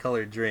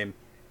candy-colored dream.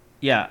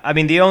 Yeah, I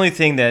mean, the only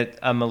thing that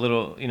I'm a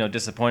little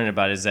disappointed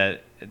about is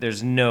that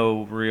there's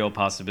no real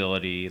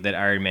possibility that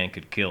Iron Man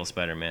could kill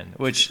Spider-Man,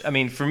 which, I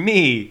mean, for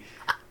me,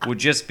 would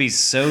just be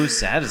so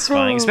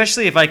satisfying,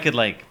 especially if I could,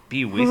 like,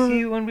 be with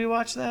you when we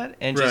watch that,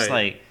 and just,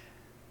 like,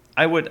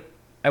 I would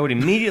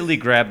immediately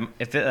grab,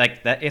 if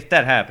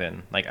that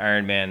happened, like,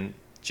 Iron Man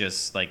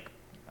just, like,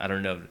 I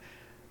don't know,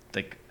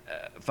 like,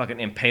 fucking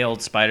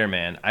impaled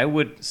Spider-Man, I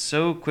would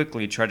so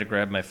quickly try to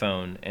grab my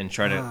phone and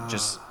try to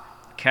just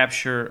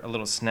capture a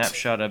little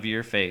snapshot of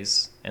your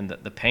face and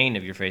the pain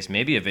of your face,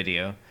 maybe a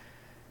video,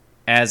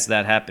 as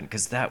that happened,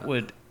 because that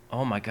would,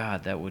 oh my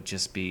God, that would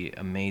just be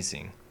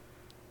amazing.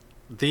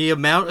 The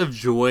amount of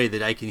joy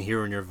that I can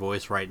hear in your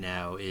voice right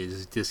now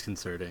is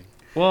disconcerting.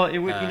 Well, it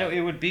would,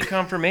 it would be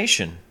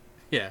confirmation.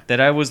 Yeah. That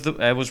I was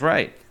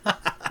right.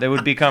 That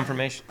would be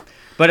confirmation.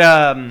 But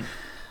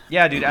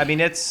yeah, dude. I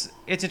mean, it's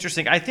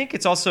interesting. I think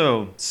it's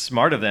also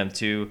smart of them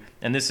to,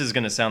 and this is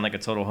going to sound like a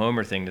total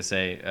Homer thing to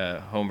say,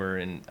 Homer,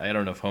 and I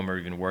don't know if Homer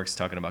even works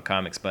talking about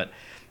comics, but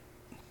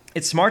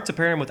it's smart to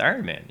pair him with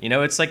Iron Man.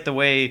 It's like the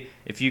way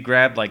if you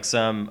grab like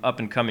some up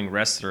and coming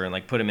wrestler and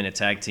like put him in a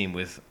tag team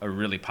with a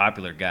really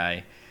popular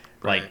guy,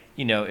 right. Like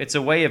it's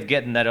a way of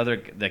getting that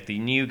other, like the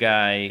new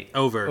guy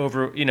over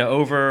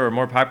or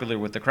more popular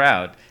with the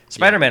crowd.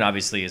 Spider-Man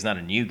obviously is not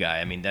a new guy.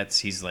 I mean,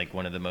 he's like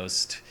one of the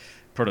most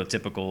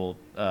prototypical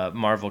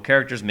Marvel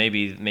characters,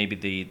 maybe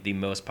the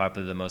most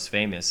popular, the most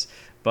famous.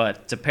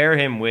 But to pair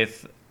him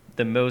with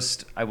the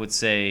most, I would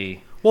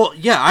say, well,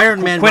 yeah,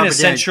 Iron Man,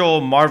 quintessential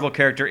Marvel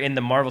character in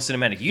the Marvel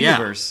Cinematic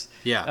Universe,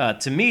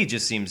 to me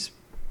just seems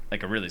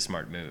like a really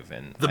smart move.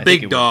 And the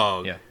big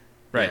dog,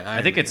 right. Yeah,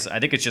 I think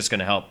it's just going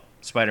to help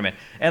Spider-Man,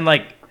 and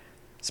like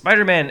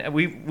Spider-Man,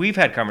 we've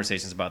had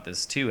conversations about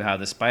this too, how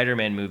the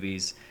Spider-Man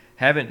movies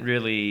haven't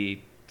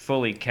really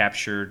fully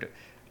captured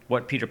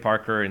what Peter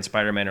Parker and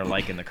Spider-Man are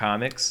like in the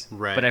comics.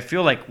 Right. But I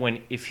feel like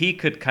if he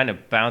could kind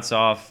of bounce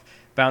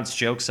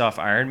jokes off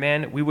Iron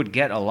Man, we would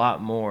get a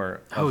lot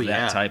more of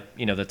that type,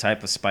 the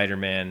type of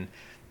Spider-Man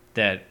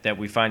that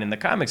we find in the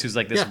comics, who's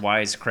like this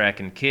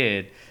wisecracking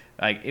kid.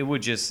 Like it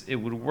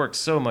would work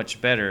so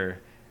much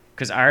better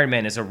because Iron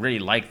Man is already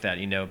like that.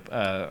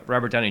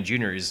 Robert Downey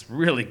Jr. is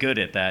really good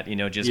at that.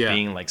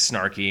 Being like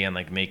snarky and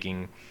like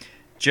making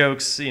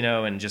jokes,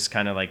 and just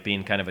kind of like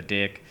being kind of a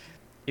dick.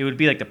 It would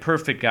be like the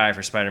perfect guy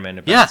for Spider-Man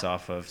to bounce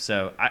off of.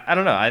 So I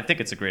don't know. I think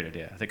it's a great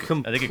idea. I think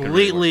it could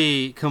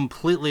really work.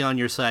 Completely on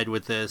your side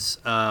with this.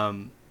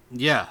 I'm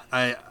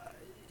kind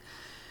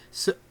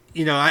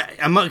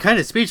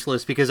of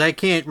speechless because I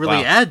can't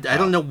really add. I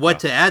don't know what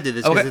to add to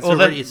this because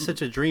it's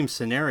such a dream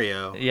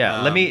scenario.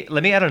 Yeah. Let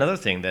me add another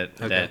thing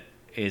that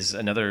is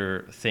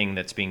another thing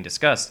that's being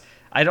discussed.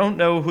 I don't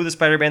know who the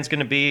Spider-Man's going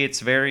to be. It's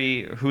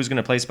who's going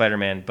to play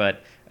Spider-Man,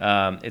 but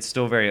it's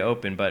still very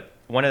open. But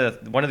one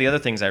of the other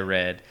things I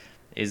read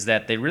is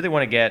that they really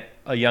want to get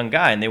a young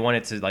guy, and they want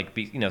it to like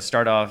be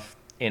start off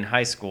in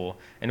high school.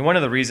 And one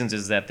of the reasons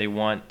is that they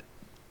want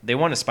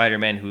a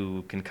Spider-Man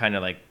who can kind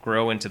of like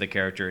grow into the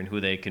character and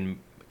who they can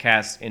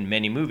cast in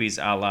many movies,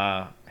 a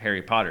la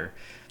Harry Potter.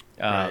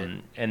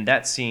 Right. And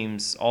that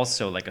seems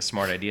also like a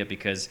smart idea,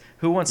 because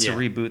who wants to Yeah.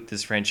 reboot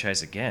this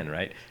franchise again,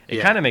 right? It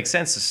Yeah. kind of makes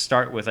sense to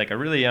start with like a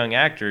really young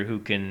actor who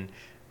can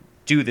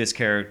do this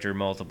character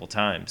multiple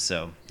times.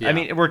 So, I Yeah.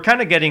 mean, we're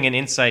kind of getting an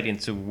insight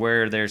into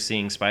where they're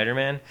seeing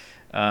Spider-Man.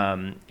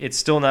 It's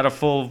still not a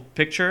full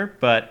picture,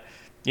 but,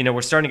 you know,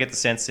 we're starting to get the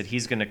sense that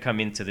he's going to come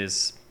into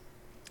this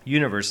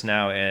universe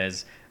now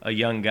as a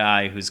young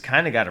guy who's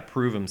kind of got to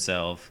prove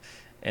himself,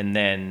 and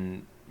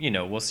then, you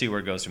know, we'll see where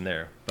it goes from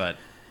there. But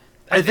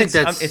I think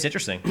it's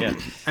interesting. Yeah.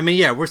 I mean,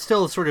 yeah, we're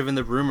still sort of in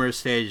the rumor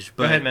stage,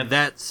 but ahead, man.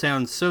 that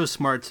sounds so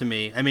smart to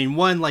me. I mean,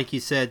 one, like you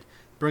said,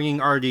 bringing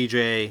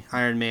RDJ,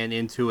 Iron Man,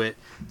 into it,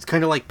 it's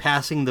kind of like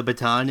passing the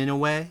baton in a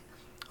way,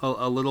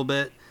 a little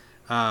bit.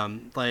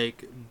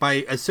 Like,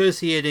 by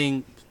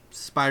associating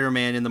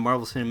Spider-Man in the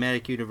Marvel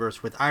Cinematic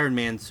Universe with Iron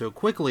Man so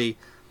quickly,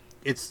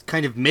 it's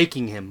kind of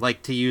making him,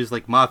 like, to use,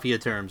 like, mafia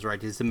terms,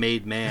 right? He's a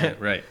made man.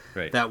 Right.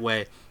 That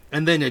way.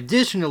 And then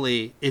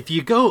additionally, if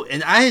you go,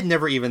 and I had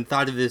never even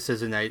thought of this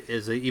as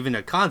even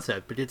a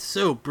concept, but it's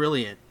so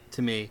brilliant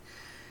to me.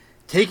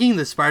 Taking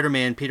the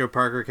Spider-Man Peter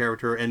Parker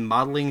character and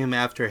modeling him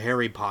after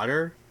Harry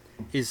Potter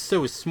is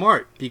so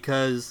smart,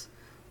 because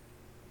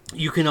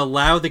you can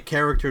allow the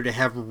character to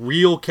have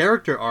real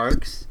character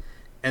arcs,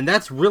 and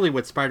that's really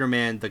what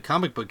Spider-Man, the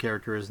comic book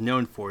character, is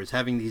known for, is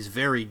having these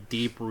very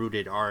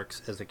deep-rooted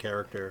arcs as a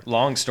character.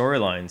 Long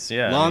storylines,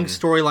 yeah. Long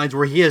storylines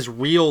where he has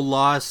real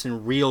loss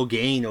and real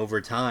gain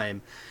over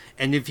time.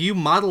 And if you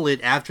model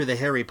it after the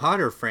Harry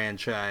Potter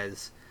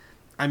franchise,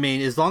 I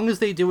mean, as long as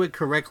they do it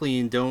correctly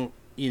and don't,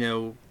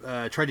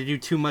 try to do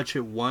too much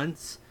at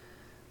once,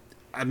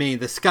 I mean,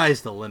 the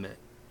sky's the limit.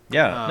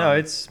 Yeah, no,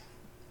 it's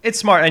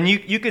smart, and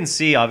you can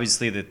see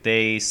obviously that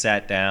they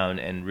sat down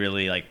and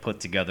really like put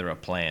together a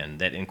plan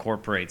that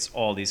incorporates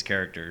all these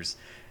characters,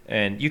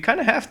 and you kind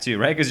of have to,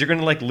 right? Because you're going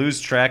to like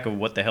lose track of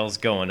what the hell's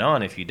going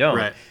on if you don't.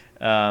 Right.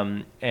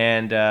 I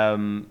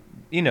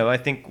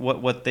think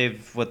what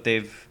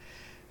they've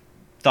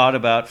thought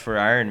about for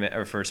Iron Man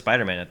or for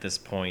Spider-Man at this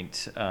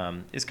point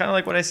is kind of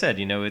like what I said.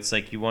 It's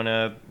like you want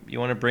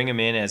to bring him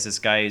in as this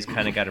guy who's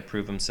kind of got to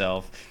prove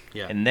himself,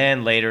 Yeah. and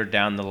then later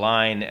down the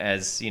line,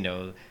 as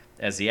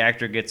the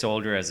actor gets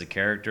older, as the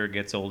character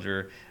gets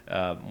older,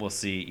 we'll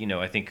see.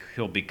 I think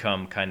he'll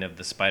become kind of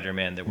the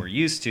Spider-Man that we're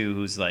used to,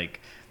 who's like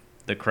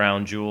the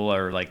crown jewel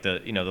or like the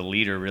the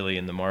leader really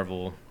in the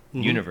Marvel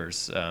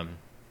universe.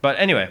 But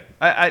anyway,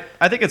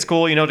 I think it's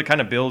cool, to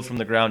kind of build from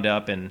the ground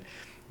up and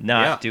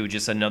not do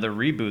just another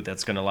reboot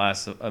that's going to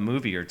last a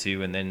movie or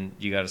two, and then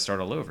you got to start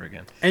all over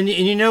again. And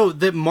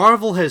that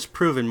Marvel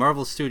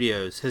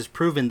Studios has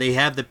proven they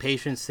have the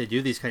patience to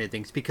do these kind of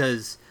things,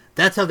 because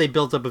that's how they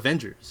built up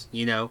Avengers,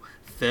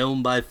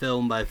 film by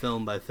film by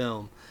film by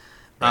film.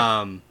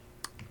 Right.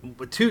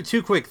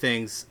 Two quick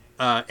things.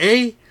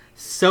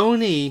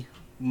 Sony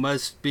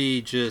must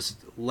be just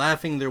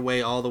laughing their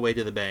way all the way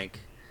to the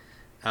bank,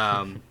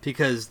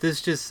 because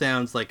this just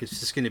sounds like it's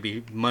just going to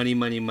be money,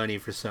 money, money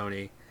for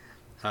Sony.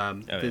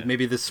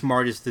 Maybe the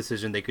smartest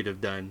decision they could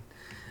have done.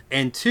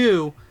 And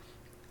two,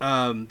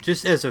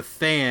 just as a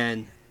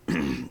fan,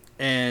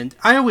 and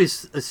I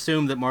always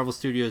assumed that Marvel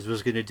Studios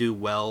was going to do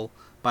well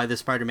by the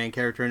Spider-Man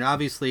character, and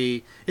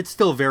obviously it's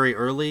still very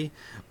early,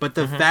 but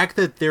the fact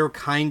that they're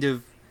kind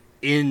of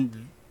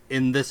in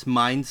this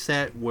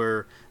mindset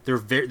where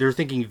they're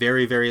thinking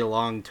very, very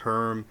long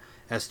term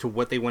as to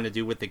what they want to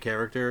do with the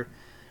character,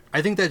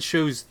 I think that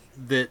shows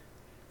that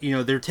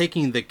they're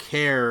taking the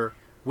care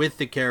with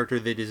the character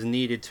that is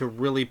needed to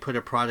really put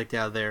a product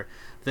out there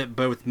that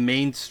both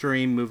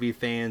mainstream movie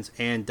fans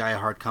and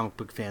diehard comic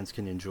book fans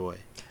can enjoy.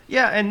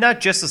 Yeah, and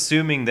not just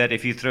assuming that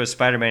if you throw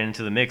Spider-Man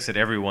into the mix that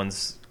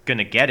everyone's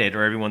gonna get it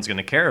or everyone's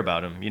gonna care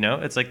about him.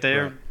 It's like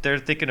they're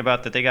thinking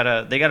about that they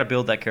gotta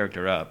build that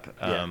character up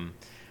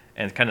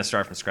and kind of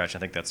start from scratch. I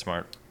think that's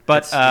smart.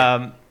 But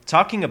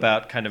talking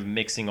about kind of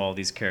mixing all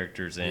these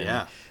characters in,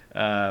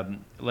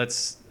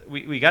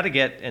 we got to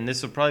get, and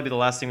this will probably be the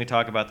last thing we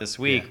talk about this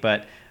week,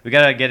 but we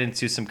got to get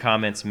into some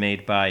comments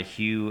made by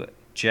Hugh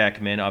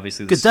Jackman,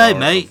 obviously the Good star day,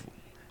 mate.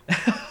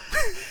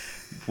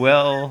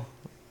 Well,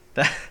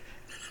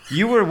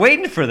 you were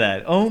waiting for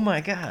that. Oh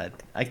my God,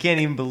 I can't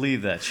even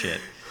believe that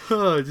shit.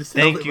 Oh, just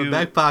held it in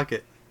my back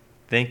pocket.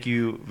 Thank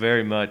you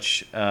very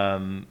much.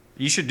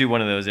 You should do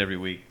one of those every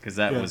week, because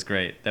that was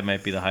great. That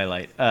might be the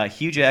highlight.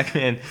 Hugh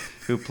Jackman,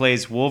 who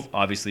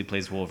obviously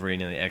plays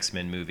Wolverine in the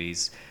X-Men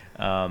movies.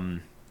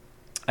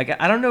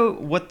 I don't know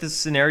what the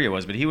scenario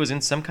was, but he was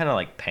in some kind of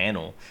like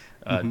panel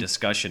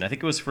discussion. I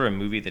think it was for a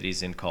movie that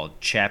he's in called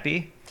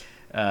Chappie.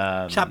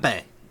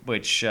 Chappie.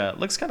 Which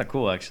looks kind of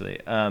cool, actually.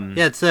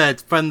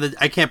 It's from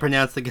I can't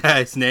pronounce the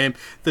guy's name.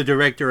 The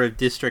director of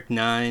District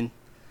 9.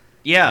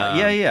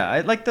 Yeah.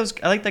 I like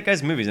that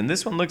guy's movies, and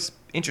this one looks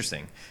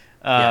interesting.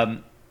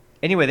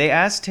 Anyway, they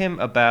asked him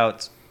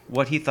about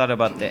what he thought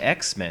about the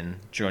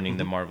X-Men joining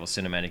the Marvel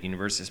Cinematic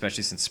Universe,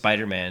 especially since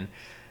Spider-Man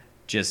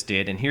just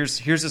did. And here's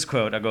his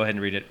quote. I'll go ahead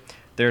and read it.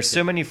 "There are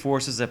so many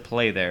forces at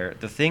play there.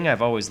 The thing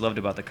I've always loved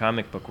about the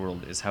comic book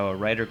world is how a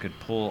writer could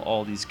pull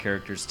all these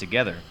characters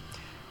together.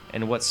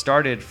 and what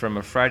started from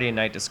a Friday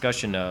night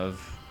discussion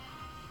of,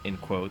 in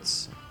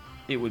quotes,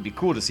 it would be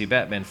cool to see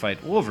Batman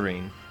fight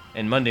Wolverine,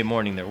 and Monday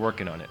morning they're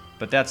working on it.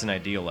 But that's an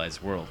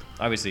idealized world.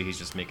 Obviously, he's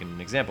just making an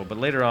example. But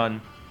later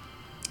on,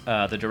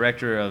 the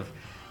director of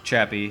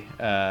Chappie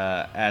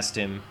asked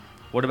him,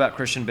 what about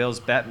Christian Bale's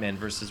Batman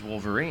versus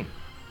Wolverine?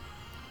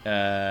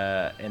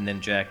 And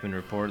then Jackman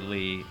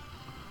reportedly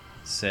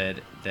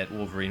said that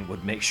Wolverine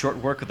would make short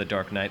work of the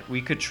Dark Knight.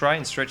 We could try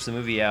and stretch the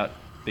movie out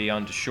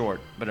beyond a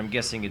short, but I'm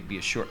guessing it'd be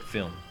a short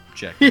film.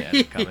 Jackman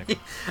added comic.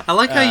 I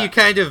like how you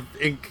kind of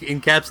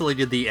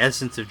encapsulated the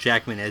essence of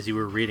Jackman as you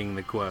were reading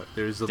the quote.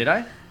 Did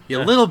I? Yeah,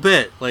 a little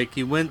bit. Like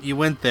you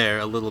went there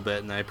a little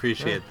bit, and I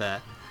appreciate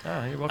that.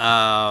 Oh, you're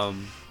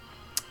welcome.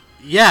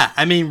 Yeah,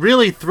 I mean,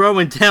 really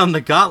throwing down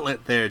the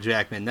gauntlet there,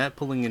 Jackman. Not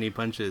pulling any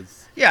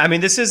punches. Yeah, I mean,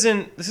 this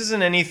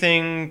isn't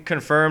anything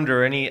confirmed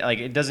or any, like,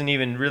 it doesn't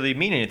even really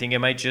mean anything. It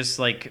might just,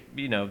 like,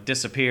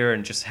 disappear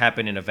and just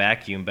happen in a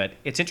vacuum. But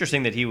it's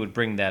interesting that he would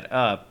bring that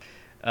up.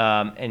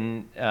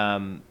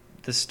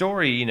 The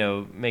story,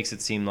 makes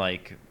it seem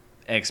like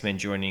X-Men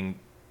joining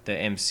the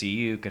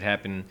MCU could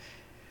happen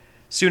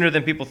sooner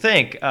than people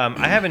think.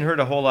 I haven't heard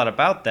a whole lot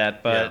about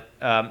that, but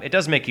it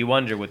does make you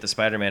wonder with the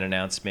Spider-Man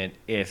announcement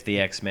if the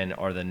X-Men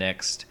are the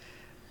next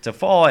to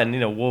fall,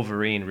 and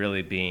Wolverine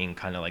really being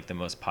kind of like the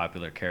most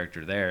popular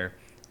character there.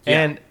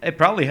 Yeah. And it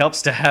probably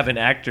helps to have an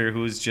actor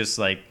who's just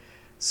like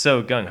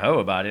so gung-ho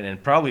about it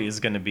and probably is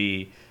going to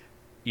be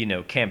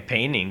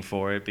campaigning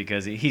for it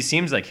because he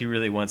seems like he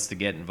really wants to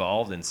get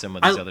involved in some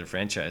of these other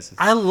franchises.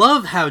 I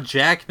love how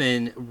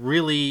Jackman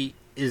really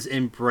is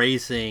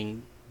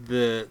embracing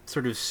the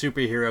sort of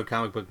superhero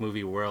comic book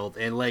movie world,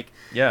 and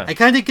I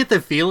kind of get the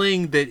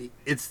feeling that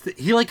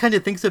he like kind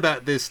of thinks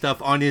about this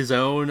stuff on his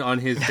own on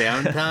his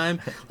downtime.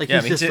 Like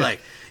he's just like,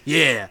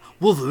 yeah,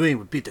 Wolverine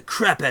would beat the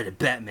crap out of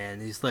Batman.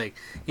 And he's like,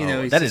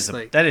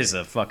 that is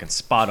a fucking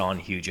spot on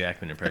Hugh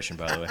Jackman impression,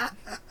 by the way.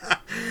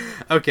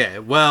 Okay,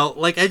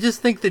 well, I just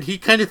think that he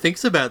kind of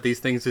thinks about these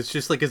things. It's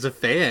just like as a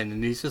fan,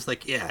 and he's just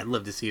like, yeah, I'd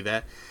love to see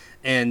that,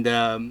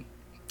 and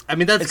I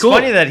mean, that's cool.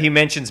 It's funny that he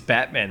mentions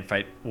Batman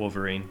fight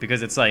Wolverine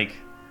because it's like,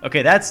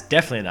 okay, that's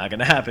definitely not going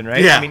to happen,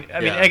 right? Yeah, I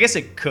mean, I guess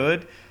it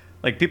could.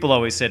 Like, people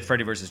always said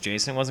Freddy versus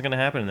Jason wasn't going to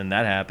happen, and then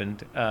that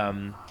happened.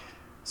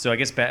 So I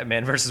guess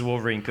Batman versus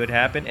Wolverine could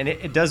happen, and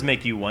it does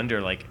make you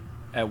wonder, like,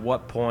 at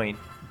what point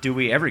do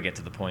we ever get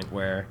to the point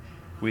where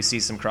we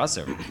see some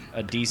crossover,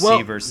 a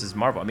DC versus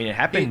Marvel? I mean, it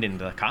happened in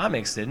the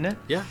comics, didn't it?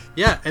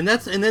 Yeah, and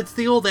that's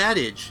the old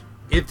adage: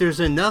 if there's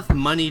enough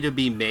money to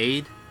be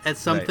made at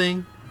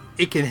something,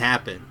 it can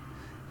happen.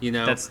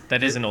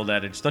 That is an old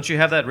adage. Don't you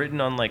have that written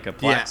on like a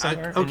plaque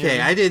somewhere?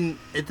 I didn't.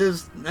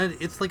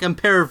 It's like I'm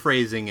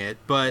paraphrasing it,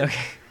 but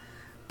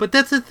but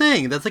that's a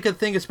thing. That's like a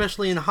thing,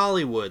 especially in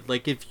Hollywood.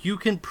 Like if you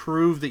can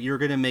prove that you're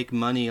going to make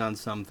money on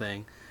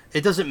something,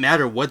 it doesn't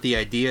matter what the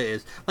idea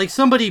is. Like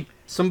somebody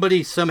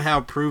somehow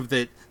proved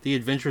that The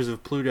Adventures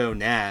of Pluto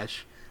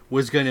Nash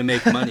was going to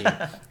make money,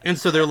 and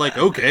so they're like,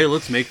 okay,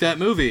 let's make that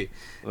movie.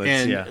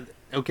 And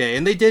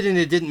they did, and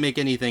it didn't make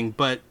anything,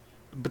 but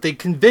they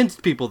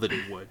convinced people that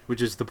it would,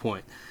 which is the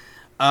point.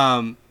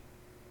 And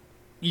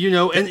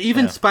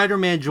even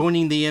Spider-Man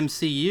joining the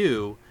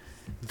MCU,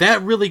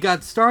 that really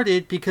got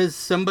started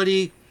because of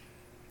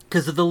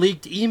the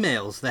leaked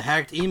emails, the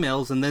hacked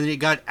emails, and then it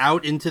got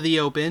out into the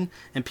open,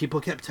 and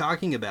people kept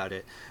talking about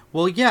it.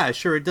 Well, yeah,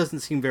 sure, it doesn't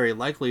seem very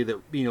likely that,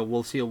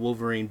 we'll see a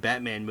Wolverine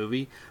Batman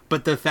movie,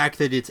 but the fact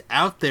that it's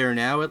out there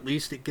now, at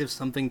least it gives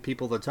something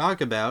people to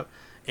talk about,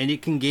 and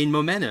it can gain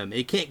momentum.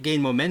 It can't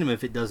gain momentum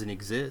if it doesn't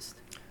exist.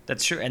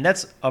 That's true, and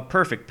that's a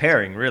perfect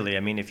pairing, really. I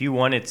mean, if you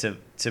wanted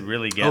to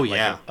really get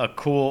a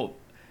cool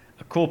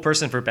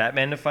person for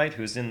Batman to fight,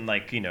 who's in I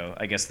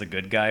guess the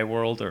good guy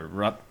world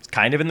or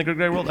kind of in the good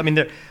guy world. I mean,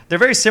 they're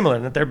very similar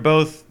in that they're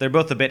both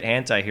a bit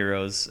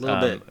anti-heroes,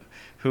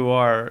 who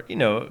are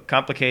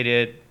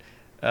complicated,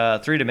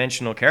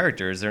 three-dimensional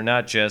characters. They're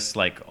not just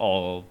like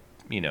all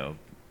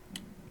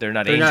they're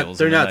not angels.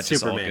 They're not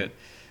just Superman. all good.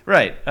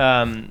 Right.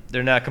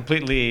 They're not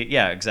completely.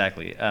 Yeah,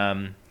 exactly.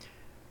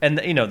 And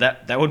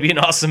that would be an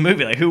awesome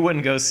movie. Like, who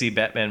wouldn't go see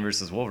Batman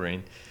versus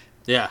Wolverine?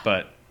 Yeah.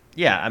 But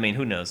yeah, I mean,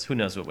 who knows? Who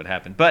knows what would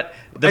happen? But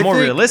the more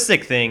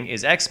realistic thing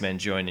is X-Men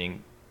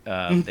joining the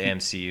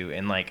MCU,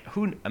 and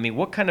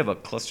what kind of a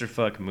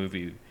clusterfuck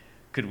movie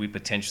could we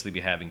potentially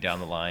be having down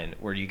the line,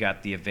 where you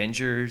got the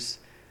Avengers,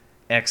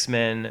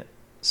 X-Men,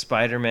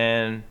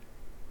 Spider-Man,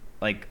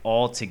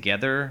 all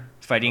together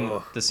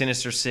fighting the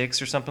Sinister Six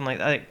or something like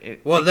that?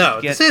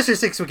 The Sinister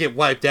Six would get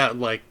wiped out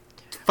in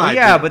 5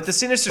 yeah, minutes. but the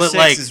Sinister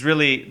Six is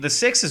really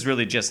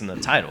just in the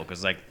title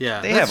because they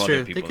have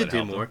other people. They could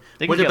do more.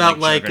 They could get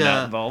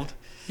Juggernaut involved.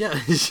 Yeah.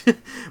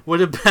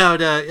 What about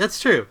that's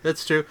true.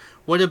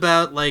 What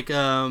about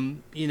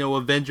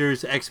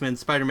Avengers, X-Men,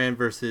 Spider-Man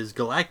versus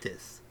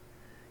Galactus?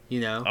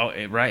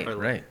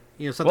 Right.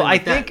 Something well,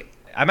 like I think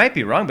I might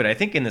be wrong, but I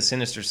think in the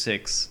Sinister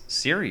Six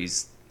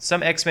series,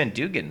 some X-Men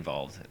do get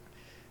involved.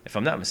 If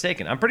I'm not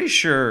mistaken, I'm pretty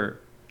sure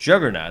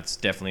Juggernaut's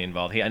definitely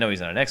involved. I know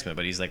he's not an X-Men,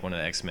 but he's one of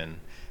the X-Men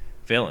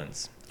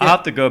villains. I'll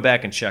have to go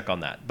back and check on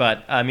that.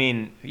 But I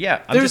mean,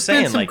 yeah, I'm just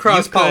saying, been some like,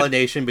 cross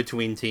pollination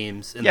between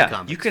teams in the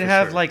comics. You could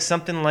have like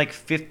something like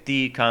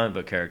 50 comic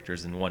book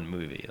characters in one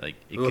movie. Like,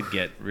 it could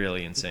get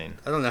really insane.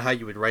 I don't know how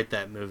you would write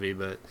that movie,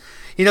 but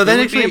that would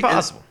actually be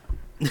impossible.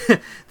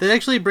 That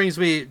actually brings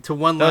me to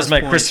one last. That was my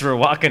point. Christopher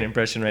Walken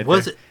impression right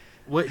was there. It?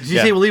 What did you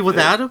say? We'll leave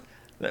without him?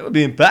 That would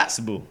be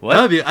impossible. What?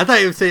 I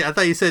thought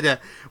you said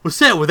we'll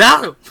say it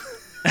without him.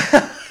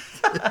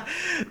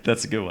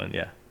 That's a good one.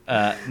 Yeah.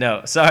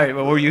 No, sorry.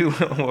 What were you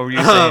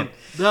saying?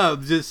 No,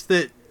 just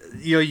that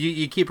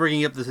you keep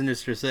bringing up the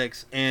Sinister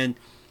Six, and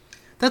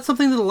that's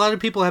something that a lot of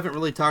people haven't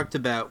really talked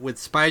about with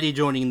Spidey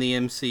joining the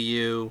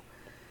MCU.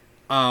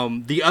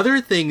 The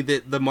other thing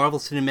that the Marvel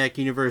Cinematic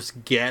Universe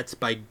gets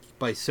by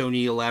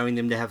Sony allowing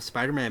them to have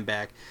Spider-Man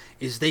back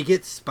is they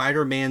get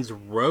Spider-Man's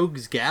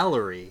Rogues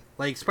Gallery.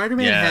 Like,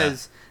 Spider-Man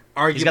has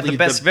arguably the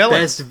best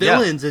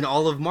villains in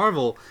all of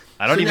Marvel.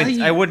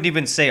 I wouldn't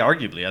even say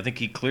arguably. I think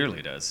he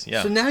clearly does.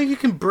 Yeah. So now you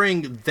can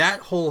bring that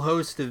whole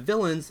host of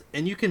villains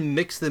and you can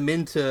mix them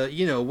into,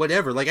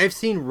 whatever. Like, I've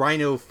seen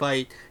Rhino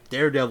fight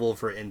Daredevil,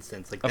 for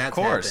instance. Like, that's Of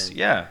course. happened.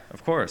 Yeah,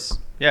 of course.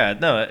 Yeah,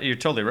 no, you're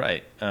totally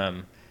right.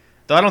 Though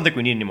I don't think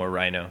we need any more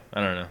Rhino.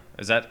 I don't know.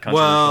 Is that controversial?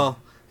 Well,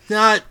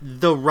 not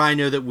the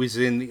Rhino that was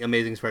in the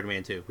Amazing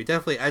Spider-Man 2.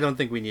 I don't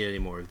think we need any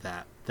more of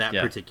that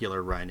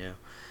particular Rhino.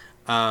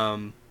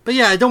 But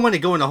yeah, I don't want to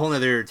go on a whole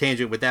other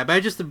tangent with that, but I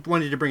just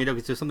wanted to bring it up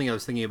because it was something I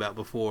was thinking about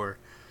before.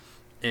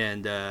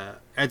 And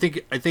I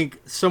think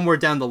somewhere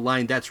down the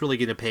line, that's really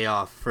going to pay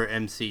off for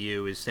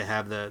MCU, is to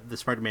have the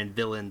Spider-Man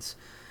villains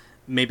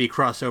maybe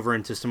cross over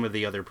into some of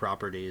the other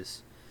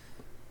properties.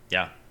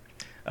 Yeah.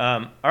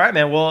 All right,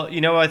 man. Well,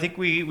 I think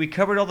we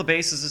covered all the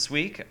bases this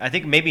week. I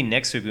think maybe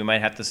next week we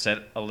might have to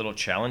set a little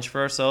challenge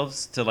for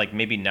ourselves to, like,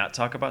 maybe not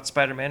talk about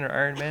Spider-Man or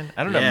Iron Man.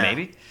 I don't know,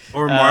 maybe.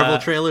 Or Marvel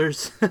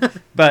trailers.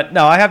 But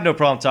no, I have no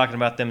problem talking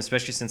about them,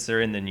 especially since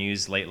they're in the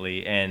news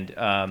lately. And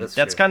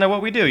that's kind of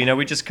what we do.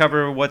 We just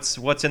cover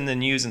what's in the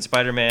news, and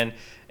Spider-Man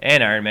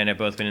and Iron Man have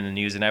both been in the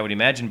news. And I would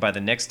imagine by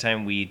the next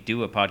time we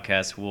do a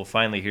podcast, we'll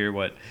finally hear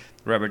what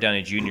Robert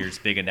Downey Jr.'s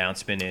big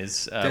announcement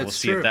is. We'll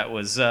see if that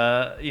was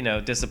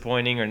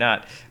disappointing or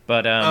not.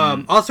 But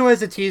also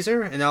as a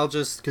teaser, and I'll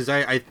just, because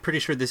I'm pretty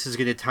sure this is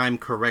going to time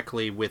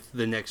correctly with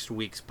the next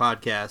week's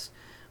podcast,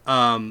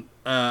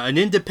 an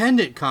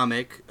independent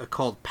comic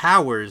called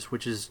Powers,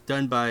 which is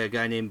done by a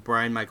guy named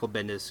Brian Michael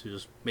Bendis,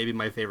 who's maybe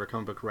my favorite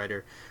comic book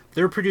writer.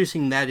 They're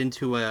producing that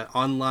into an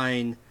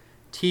online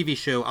TV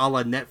show a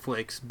la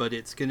Netflix, but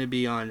it's going to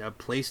be on a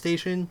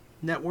PlayStation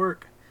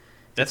network.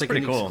 That's like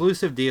pretty cool.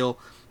 Exclusive deal.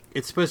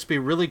 It's supposed to be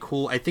really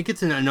cool. I think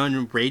it's an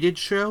unrated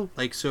show,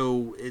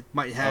 so it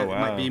might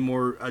might be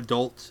more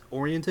adult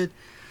oriented.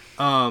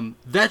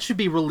 That should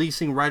be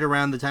releasing right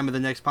around the time of the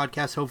next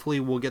podcast. Hopefully,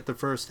 we'll get the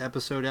first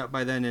episode out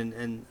by then,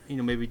 and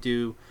maybe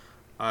do.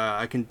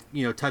 I can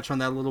touch on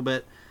that a little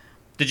bit.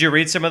 Did you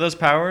read some of those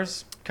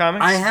Powers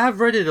comics? I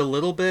have read it a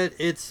little bit.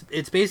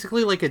 It's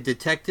basically like a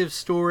detective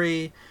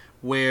story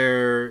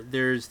where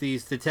there's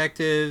these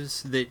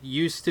detectives that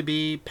used to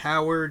be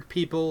powered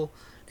people,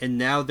 and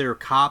now they're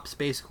cops,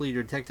 basically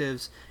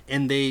detectives,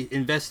 and they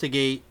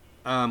investigate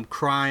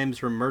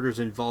crimes or murders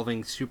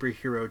involving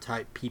superhero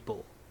type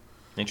people.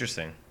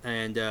 Interesting.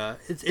 And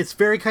it's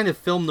very kind of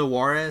film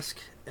noir-esque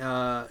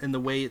in the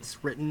way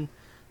it's written.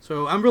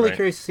 So I'm really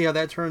curious to see how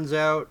that turns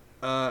out.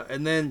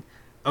 And then,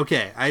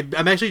 okay,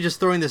 I'm actually just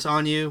throwing this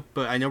on you,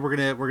 but I know we're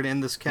gonna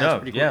end this cast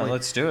pretty quickly. Yeah,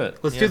 let's do it.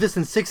 Let's do this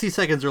in 60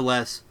 seconds or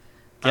less.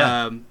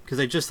 Yeah. Because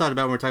I just thought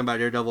about when we're talking about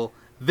Daredevil.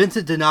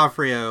 Vincent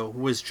D'Onofrio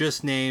was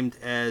just named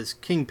as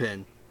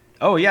Kingpin.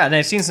 Oh yeah, and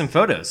I've seen some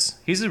photos.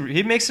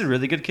 He makes a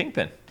really good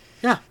Kingpin.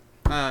 Yeah,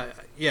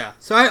 yeah.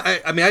 So I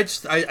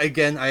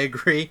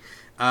agree.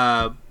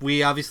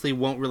 We obviously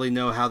won't really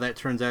know how that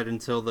turns out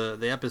until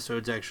the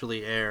episodes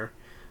actually air.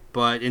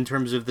 But in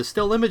terms of the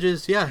still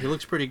images, yeah, he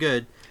looks pretty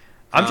good.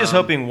 I'm just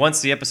hoping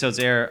once the episodes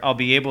air, I'll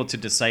be able to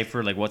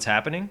decipher like what's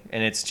happening,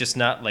 and it's just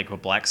not like a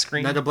black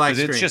screen. Not a black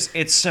screen.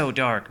 It's so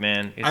dark,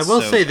 man. I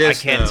will say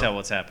this, I can't tell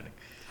what's happening.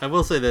 I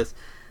will say this.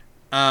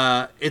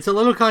 It's a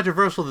little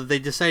controversial that they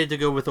decided to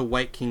go with a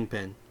white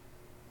Kingpin.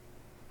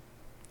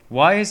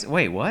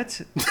 Wait,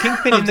 what?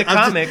 Kingpin in the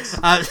comics?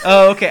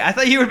 Okay. I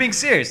thought you were being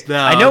serious. No,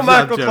 I know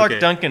Michael Clark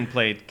Duncan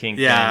played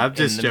Kingpin. Yeah, I'm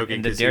just joking.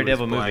 In the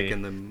Daredevil movie.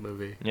 In the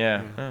movie.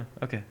 Yeah. Oh,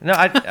 okay. No,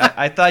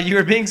 I thought you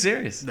were being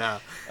serious. No.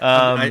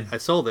 I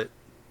sold it.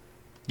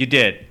 You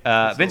did.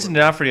 Vincent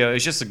D'Onofrio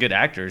is just a good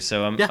actor,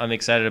 so I'm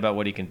excited about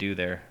what he can do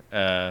there.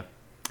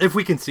 If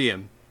we can see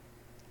him.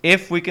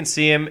 If we can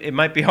see him, it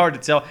might be hard to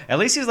tell. At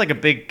least he's like a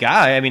big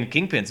guy. I mean,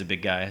 Kingpin's a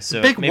big guy.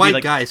 So big maybe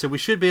white guy, so we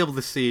should be able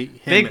to see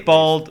him. Big,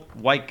 bald,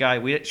 white guy.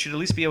 We should at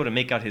least be able to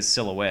make out his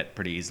silhouette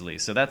pretty easily.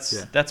 So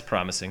that's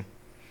promising.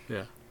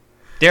 Yeah.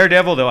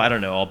 Daredevil, though, I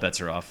don't know. All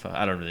bets are off.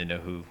 I don't really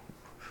know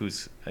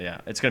who's.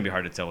 Yeah, it's going to be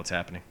hard to tell what's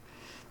happening.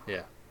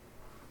 Yeah.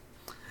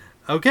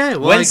 Okay.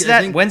 Well, when's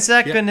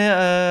that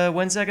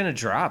gonna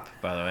drop?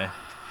 By the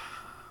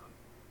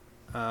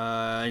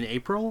way. In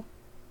April.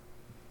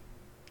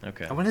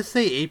 Okay. I want to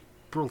say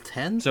April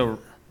 10th. So,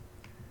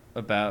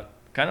 about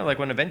kind of like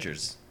when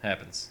Avengers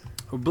happens.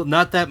 But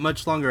not that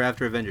much longer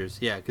after Avengers.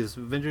 Yeah, because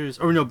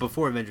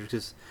before Avengers,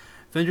 because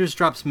Avengers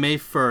drops May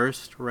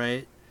 1st,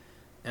 right?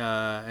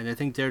 And I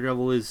think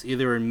Daredevil is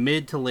either in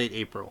mid to late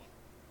April.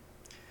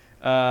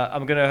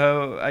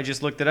 I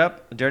just looked it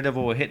up.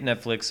 Daredevil will hit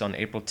Netflix on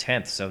April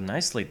 10th, so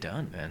nicely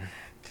done, man.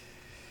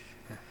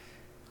 Yeah.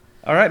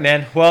 All right,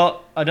 man.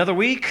 Well, another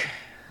week,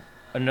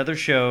 another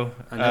show.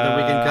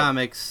 Another week in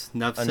comics.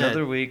 Enough said.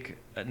 Another week.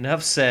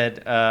 Enough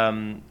said.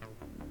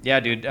 Yeah,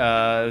 dude, it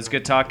was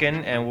good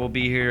talking, and we'll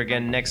be here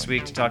again next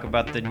week to talk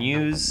about the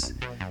news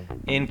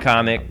in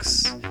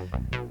comics.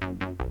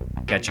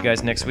 Catch you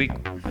guys next week.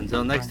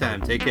 Until next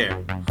time, take care.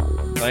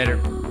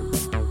 Later.